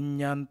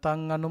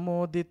පුඤ්ඤන්තං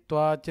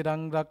අනුමෝදිත්වා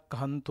චිරං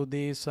රක්ඛන්තු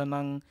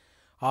දේශනං.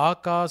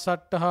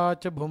 ආකාසට්ඨා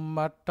ච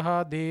බුම්මට්ඨා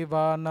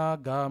දේවා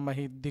නාග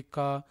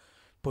මහිද්దికා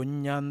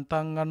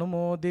පුඤ්ඤන්තං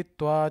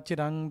අනුමෝදිත්වා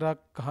චිරං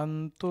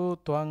රක්ඛන්තු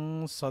ත්වං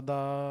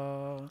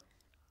සදා.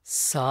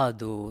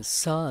 සාදු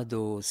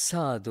සාදු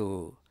සාදු.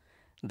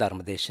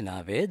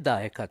 ධර්මදේශනාවේ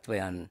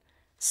දායකත්වයන්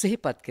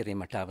සිහිපත්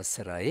කිරීමට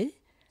අවසරයි.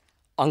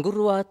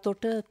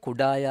 අඟුරුවාතොට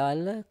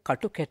කුඩායාල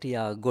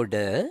කටුකැටියා ගොඩ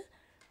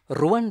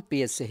රුවන්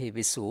පියසෙහි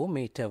විසූ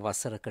මීට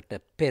වසරකට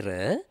පෙර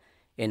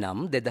එනම්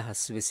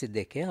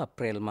 2022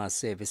 අප්‍රේල්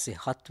මාසයේ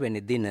 27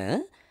 වෙනි දින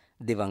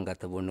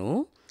දිවංගත වුණු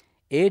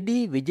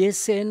ඒ.ඩී.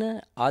 විජේසේන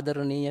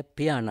ආදරණීය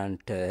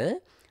පියාණන්ට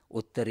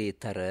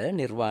උත්තරීතර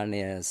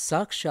නිර්වාණය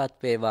සාක්ෂාත්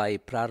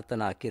වේවායි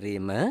ප්‍රාර්ථනා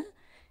කිරීම,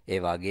 ඒ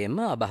වගේම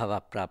අභව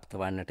ප්‍රාප්ත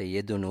වන්නට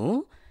යෙදුණු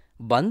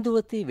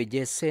බන්දුවති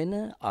විජේසේන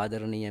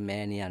ආදරණීය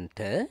මෑණියන්ට,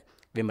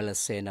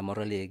 විමලසේන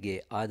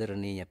මොරලියගේ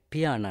ආදරණීය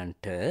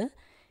පියාණන්ට,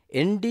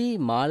 එන්.ඩී.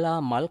 මාලා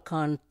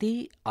මල්කාන්ති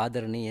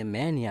ආදරණීය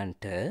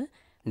මෑණියන්ට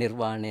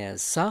නිර්වාණය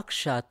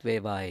සාක්ෂාත්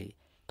වේවායි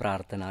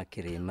ප්‍රාර්ථනා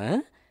කිරීම,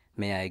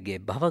 මේ අයගේ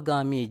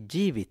භවගාමී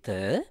ජීවිත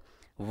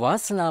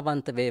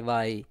වාසනාවන්ත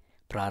වේවායි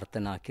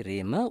ප්‍රාර්ථනා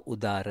කිරීම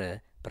උදාර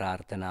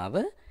ප්‍රාර්ථනාව.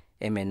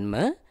 එමෙන්ම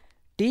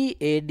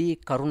ටී.ඒ.ඩී.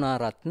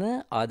 කරුණාරත්න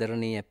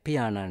ආදරණීය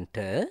පියාණන්ට,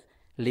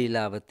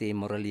 ලීලාවතී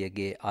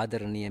මොරලියගේ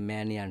ආදරණීය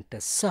මෑණියන්ට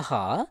සහ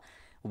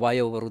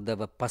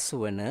වයෝවෘද්ධව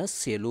පසුවන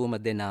සියලුම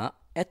දෙනා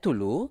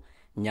ඇතුළු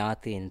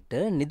ඥාතීන්ට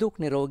නිදුක්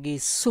නිරෝගී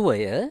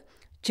සුවය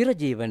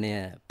චිරජීවනය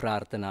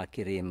ප්‍රාර්ථනා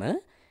කිරීම,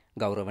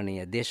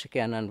 ගෞරවනීය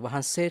දේශකයන්න්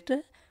වහන්සේට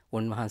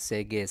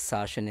උන්වහන්සේගේ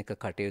ශාසනික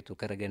කටයුතු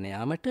කරගෙන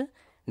යාමට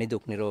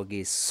නිදුක්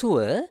නිරෝගී සුව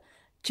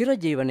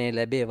චිරජීවනයේ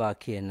ලැබේවා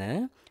කියන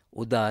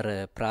උදාර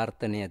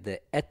ප්‍රාර්ථනයද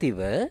ඇතිව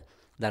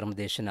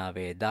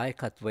ධර්මදේශනාවේ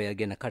දායකත්වය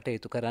ගෙන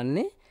කටයුතු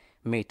කරන්නේ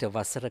මීට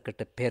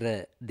වසරකට පෙර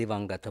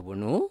දිවංගත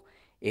වුණු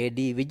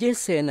ඒ.ඩී.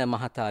 විජේසේන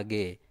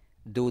මහතාගේ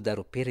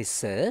දූදරු පිරිස.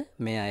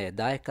 මේ අය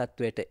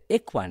දායකත්වයට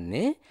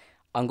එක්වන්නේ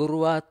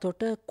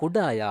අඟුරුවාතොට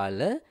කුඩායාල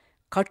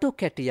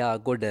කටුකැටියා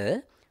ගොඩ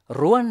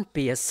රුවන්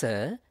පියස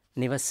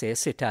නිවසේ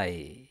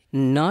සිටයි.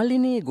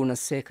 නාලිනී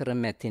ගුණසේකර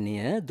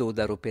මැතිනිය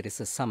දූදරු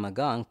පිරිස සමග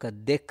අංක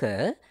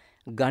 2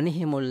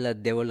 ගනිහිමුල්ල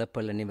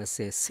දෙවොලපළ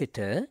නිවසේ සිට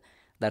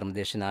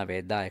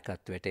ධර්මදේශනාවේ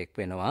දායකත්වයට එක්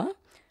වෙනවා.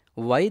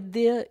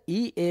 වෛද්‍ය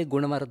ඊ.ඒ.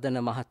 ගුණවර්ධන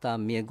මහතා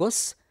මිය ගොස්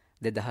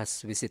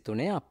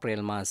 2023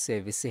 අප්‍රේල් මාසයේ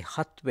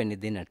 27 වෙනි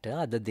දිනට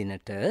අද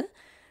දිනට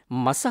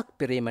මසක්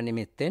පිරීම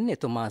නිමිත්තෙන්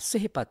එතුමා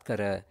සිහිපත්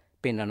කර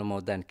පින්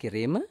අනුමෝදන්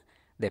කිරීම,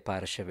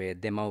 දෙපාර්ශවයේ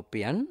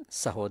දෙමව්පියන්,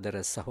 සහෝදර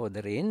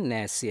සහෝදරීන්,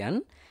 නෑසියන්,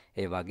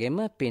 ඒ වගේම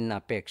පින්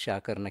අපේක්ෂා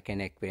කරන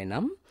කෙනෙක් වේ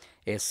නම්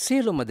ඒ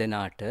සියලුම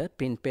දෙනාට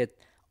පින්පෙත්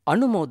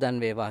අනුමෝදන්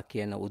වේවා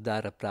කියන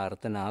උදාර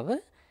ප්‍රාර්ථනාව,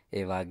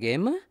 ඒ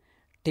වගේම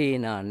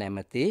ටීනා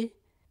නැමැති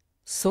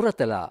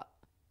සුරතලා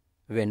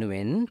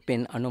වෙනුවෙන්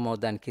පින්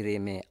අනුමෝදන්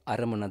කිරීමේ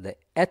අරමුණද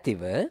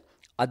ඇතිව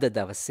අද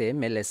දවසේ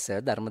මෙලෙස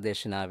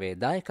ධර්මදේශනාවේ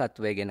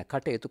දායකත්වයෙන්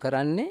කටයුතු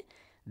කරන්නේ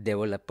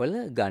දෙවොලපළ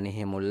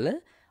ගනිහිමුල්ල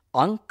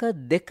අංක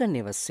 2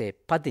 නිවසේ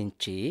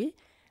පදිංචි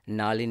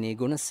නාලිනී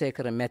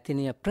ගුණසේකර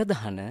මැතිනිය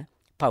ප්‍රධාන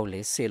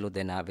පවුලේ සියලු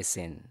දෙනා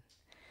විසින්.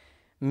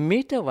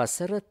 මීට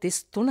වසර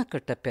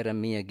 33කට පෙර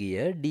මිය ගිය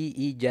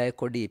ඩී.ඊ.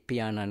 ජයකොඩි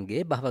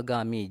පියාණන්ගේ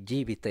භවගාමී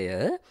ජීවිතය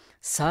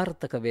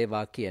සාර්ථක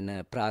වේවා කියන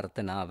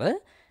ප්‍රාර්ථනාව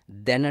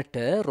දැනට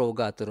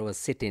රෝගාතුරව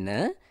සිටින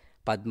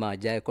පද්මා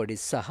ජයකොඩි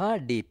සහ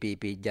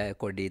ඩී.පී.පී.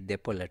 ජයකොඩි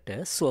දෙපොළට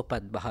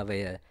සුවපත්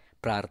භාවය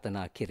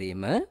ප්‍රාර්ථනා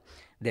කිරීම,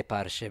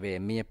 දෙපාර්ශවයේ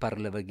මිය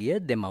පරලොව ගිය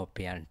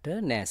දෙමව්පියන්ට,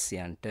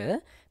 නෑසියන්ට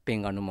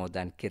පින්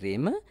අනුමෝදන්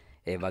කිරීම,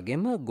 ඒ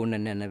වගේම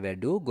ගුණ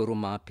වැඩූ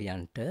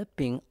ගුරුමාපියන්ට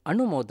පින්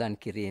අනුමෝදන්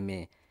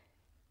කිරීමේ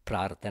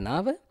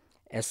ප්‍රාර්ථනාව,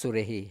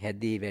 ඇසුරෙහි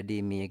හැදී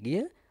වැඩී මිය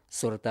ගිය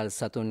සුරතල්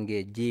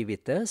සතුන්ගේ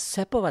ජීවිත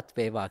සැපවත්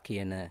වේවා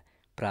කියන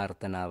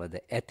ප්‍රාර්ථනාවද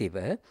ඇතිව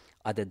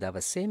අද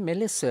දවසේ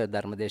මෙලෙස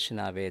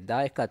ධර්මදේශනාවේ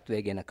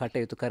දායකත්වයෙන්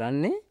කටයුතු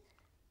කරන්නේ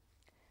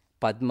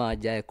පද්මා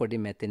ජයකොඩි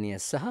මැතිනිය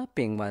සහ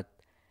පින්වත්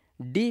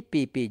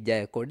ඩී.පී.පී.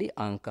 ජයකොඩි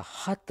අංක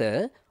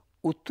 7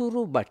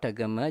 උතුරු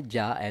බටගම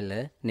ජා-ඇල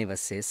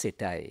නිවසේ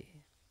සිටයි.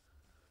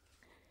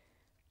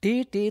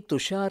 ටී.ටී.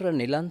 තුෂාර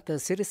නිලන්ත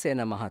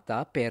සිරිසේන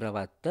මහතා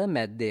පේරවත්ත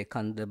මැද්දේ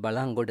කන්ද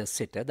බලංගොඩ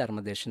සිට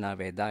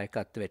ධර්මදේශනාවේ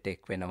දායකත්වයට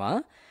එක් වෙනවා.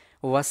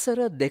 වසර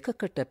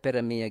 2කට පෙර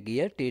මිය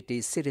ගිය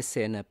ටී.ටී.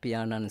 සිරිසේන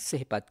පියාණන්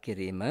සිහිපත්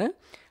කිරීම,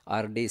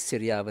 ආර්.ඩී.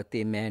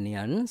 සිරියාවතී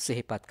මෑණියන්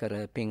සිහිපත් කර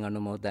පින්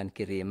අනුමෝදන්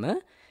කිරීම,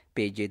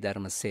 පී.ජී.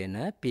 ධර්මසේන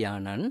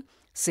පියාණන්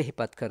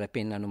සිහිපත් කර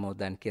පින්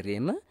අනුමෝදන්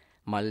කිරීම,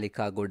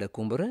 මල්ලිකා ගොඩ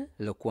කුඹුර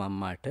ලොකු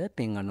අම්මාට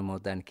පින්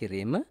අනුමෝදන්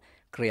කිරීම,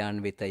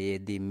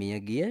 ක්‍රියාන්විතයේදී මිය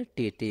ගිය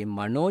ටී.ටී.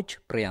 මනෝජ්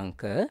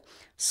ප්‍රියංක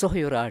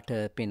සොහයුරාට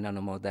පින්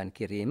අනුමෝදන්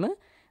කිරීම,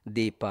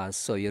 දීපා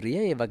සොයුරිය,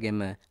 ඒ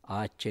වගේම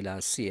ආච්චිලා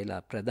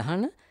සියලා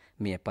ප්‍රධාන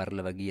මිය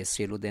පරලොව ගිය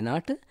සියලු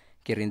දෙනාට,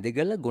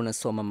 කිරින්දිගල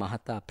ගුණසෝම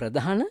මහතා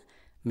ප්‍රධාන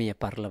මිය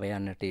පරලොව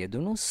යන්නට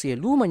යෙදුණු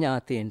සියලුම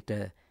ඥාතීන්ට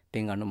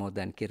පින්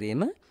අනුමෝදන්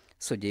කිරීම,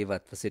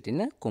 සුජීවත්ව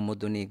සිටින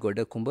කුමුදුනී ගොඩ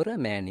කුඹුර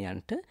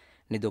මෑණියන්ට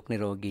නිදුක්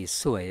නිරෝගී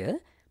සුවය,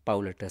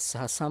 පවුලට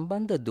සහ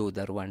සම්බන්ධ දූ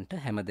දරුවන්ට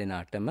හැම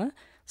දෙනාටම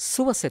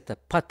සුවසෙත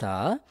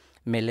පතා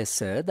මෙලෙස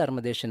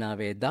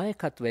ධර්මදේශනාවේ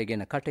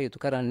දායකත්වයෙන් කටයුතු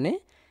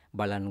කරන්නේ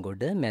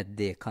බලන්ගොඩ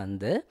මැද්දේ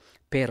කන්ද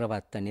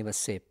පේරවත්ත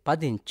නිවසේ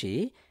පදිංචි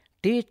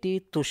ටී.ටී.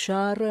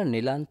 තුෂාර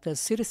නිලන්ත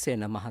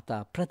සිරිසේන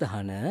මහතා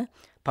ප්‍රධාන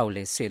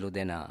පවුලේ සියලු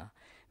දෙනා.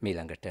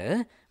 මීළඟට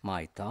මා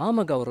ඉතාම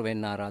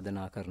ගෞරවෙන්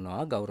ආරාධනා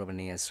කරනවා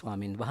ගෞරවනීය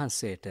ස්වාමින්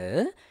වහන්සේට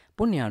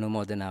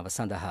පුණ්‍යානුමෝදනාව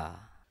සඳහා.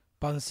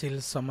 පන්සිල්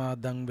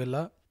සමාදන්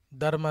වෙලා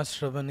ධර්ම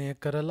ශ්‍රවණය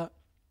කරලා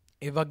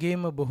ඒ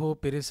වගේම බොහෝ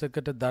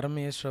පිරිසකට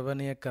ධර්මයේ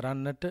ශ්‍රවණය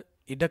කරන්නට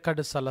ඉඩකඩ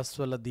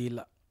සලස්වලා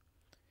දීලා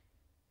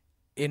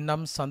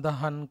එනම්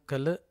සඳහන්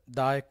කළ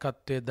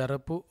දායකත්වයේ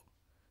දරපු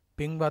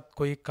පින්වත්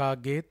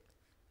කොයිකාගේත්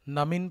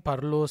නමින්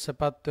පරලෝ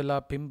සැපත්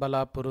වෙලා පින්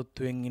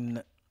බලාපොරොත්තුවෙන් ඉන්න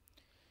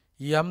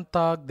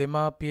යම්තාක්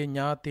දෙමාපිය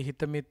ඥාති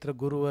හිතමිත්‍ර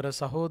ගුරුවර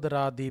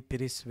සහෝදරාදී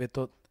පිරිස්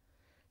වෙතොත්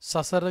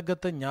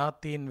සසරගත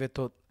ඥාතීන්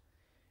වෙතොත්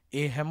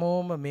ඒ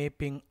හැමෝම මේ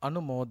පින්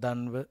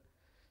අනුමෝදන්ව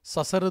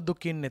සසර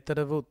දුකින්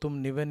එතරව උතුම්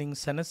නිවනින්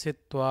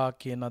සැනසෙත්වා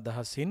කියන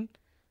අදහසින්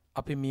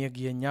අපි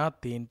මියගිය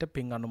ඥාතීන්ට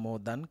පින්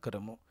අනුමෝදන්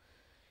කරමු.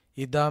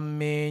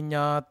 ඉදම්මේ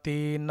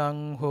ඥාතීනං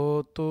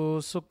හෝතු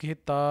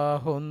සුඛිතා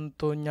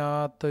හොන්තු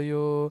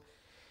ඥාතයෝ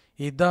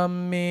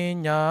ඉදම්මේ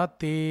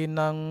ඥාතීනං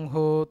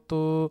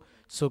හෝතු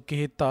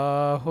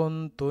සුඛිතා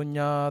හොන්තු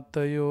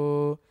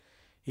ඥාතයෝ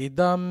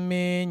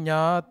ඉදම්මේ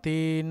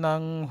ඥාතීනං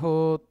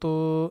හෝතු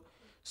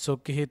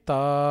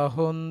සුඛිතා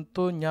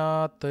හොන්තු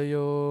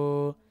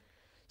ඥාතයෝ.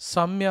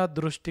 සම්‍යක්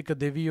දෘෂ්ටික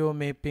දෙවියෝ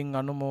මේ පින්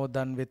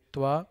අනුමෝදන්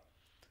වෙත්වා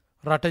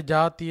රට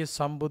ජාතිය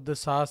සම්බුද්ධ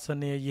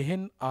ශාසනය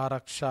යෙහෙන්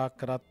ආරක්ෂා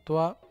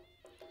කරත්වා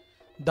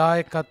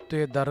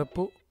දායකත්වයේ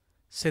දරපු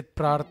සෙත්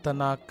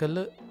ප්‍රාර්ථනා කළ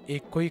ඒ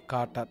කොයි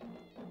කාටත්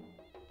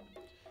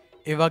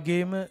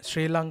එවැගේම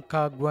ශ්‍රී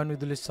ලංකා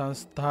ගුවන්විදුලි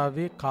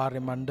සංස්ථාවේ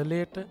කාර්ය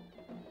මණ්ඩලයට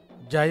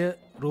ජය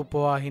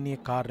රූපවාහිනී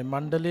කාර්ය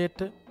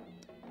මණ්ඩලයට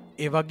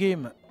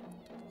එවැගේම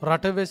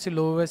රටවැසි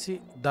ලෝවැසි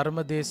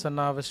ධර්ම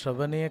දේශනාව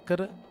ශ්‍රවණය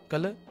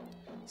කළ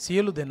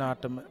සියලු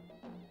දෙනාටම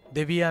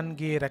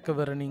දෙවියන්ගේ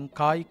රැකවරණින්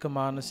කායික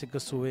මානසික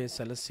සුවය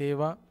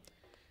සැලසේවා.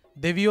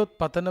 දෙවියොත්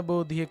පතන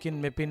බෝධියකින්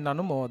මෙපින්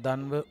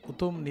අනුමෝදන්ව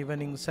උතුම්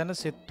නිවනින්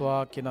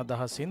සැනසෙත්වා කියන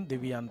අදහසින්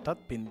දෙවියන්ටත්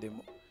පින්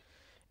දෙමු.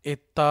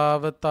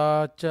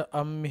 එත්තාවතාච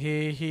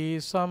අම්හෙහි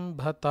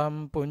සම්භතම්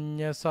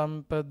පුඤ්ඤ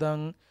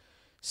සම්පදං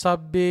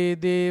සබ්බේ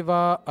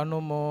දේවා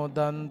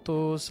අනුමෝදන්තු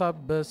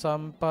සබ්බ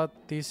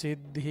සම්පත්ති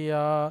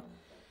සිද්ධියා.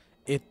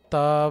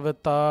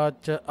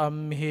 එත්තාවතාච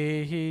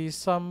අම්හෙහි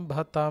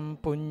සම්භතම්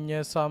පුඤ්ඤ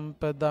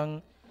සම්පදං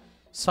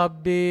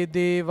සබ්බේ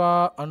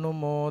දේවා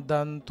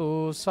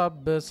අනුමෝදන්තු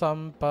සබ්බ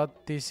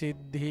සම්පත්ති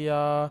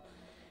සිද්ධියා.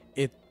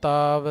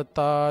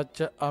 එත්තාවතාච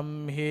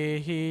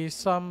අම්හෙහි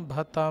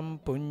සම්භතම්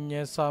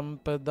පුඤ්ඤ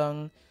සම්පදං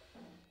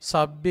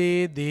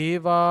සබ්බේ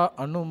දේවා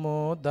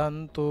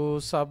අනුමෝදන්තු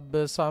සබ්බ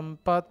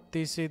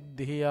සම්පත්ති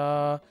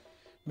සිද්ධියා.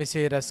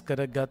 මෙසේ රැස්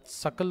කරගත්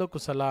සකල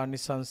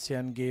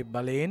කුසලානිසංසයන්ගේ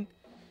බලයෙන්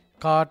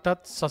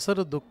කාටත් සසර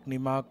දුක්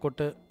නිමා කොට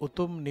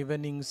උතුම්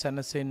නිවනින්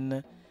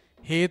සැනසෙන්න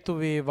හේතු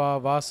වේවා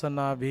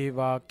වාසනා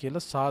වේවා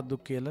කියලා සාදු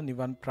කියලා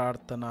නිවන්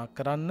ප්‍රාර්ථනා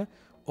කරන්න.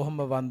 ඔහොම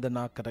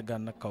වන්දනා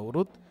කරගන්න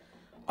කවුරුත්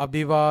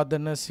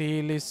අභිවාදන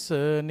සීලිස්ස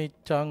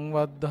නිච්ඡං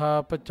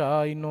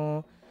වද්ධාපචායිනෝ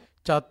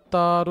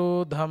චත්තාරෝ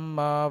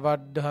ධම්මා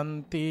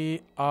වඩ්ඩන්ති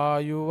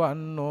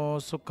ආයුවන්නෝ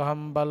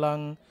සුඛං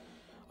බලං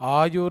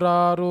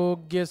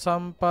ආයුරාරෝග්‍ය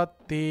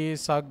සම්පatti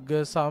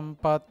සග්ග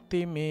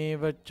සම්පatti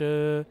මේවච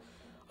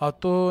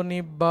අතෝ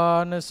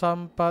නිබ්බාන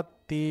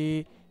සම්පatti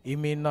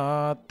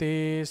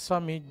ඉමිනාතේ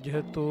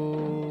සමිජ්ජතු.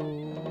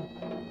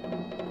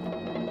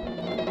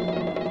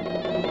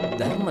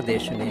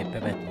 ධර්මදේශනයේ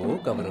පැවැත් වූ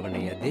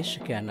ගෞරවනීය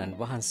දේශකයන්න්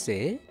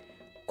වහන්සේ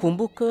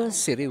කුඹුක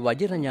සිරි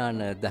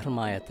වජිරඥාන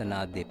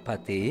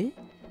ධර්මායතනාධිපති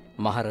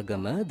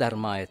මහරගම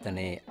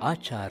ධර්මායතනයේ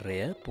ආචාර්ය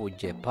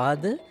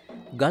පූජ්‍යපාද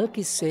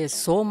ගල්කිස්සේ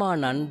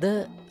සෝමානන්ද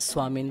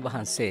ස්වාමින්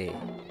වහන්සේ.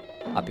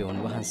 අපි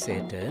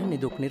උන්වහන්සේට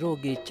නිදුක්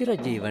නිරෝගී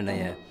චිරජීවනය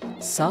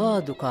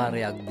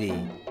සාදුකාරයක් දී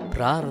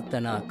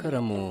ප්‍රාර්ථනා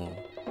කරමු.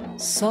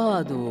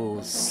 සාදු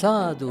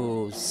සාදු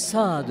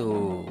සාදු.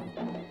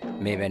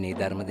 මෙවැනි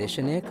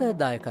ධර්මදේශනයක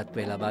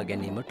දායකත්වය ලබා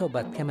ගැනීමට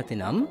ඔබත් කැමති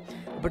නම්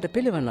ඔබට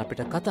පිළිවන්න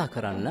අපිට කතා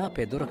කරන්න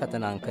අපේ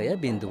දුරකථන අංකය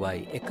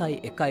 0112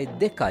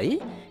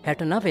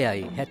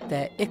 69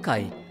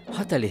 71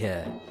 40.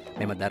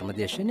 මෙම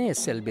ධර්මදේශනය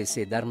SLBC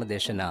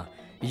ධර්මදේශනා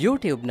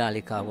YouTube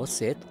නාලිකාව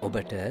ඔස්සේත්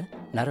ඔබට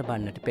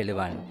නරඹන්නට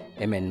පිළිවන්.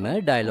 එමෙන්ම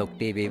ඩයලොග්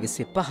TV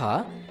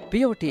 25,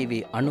 PO TV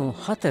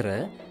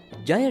 94,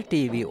 ජය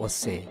TV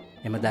ඔස්සේ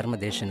මෙම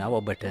ධර්මදේශනාව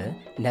ඔබට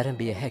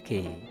නැරඹිය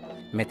හැකියි.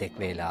 මෙතෙක්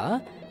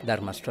වේලා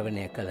ධර්ම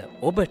ශ්‍රවණය කළ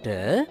ඔබට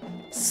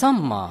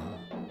සම්මා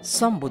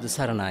සම්බුදු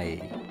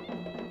සරණයි.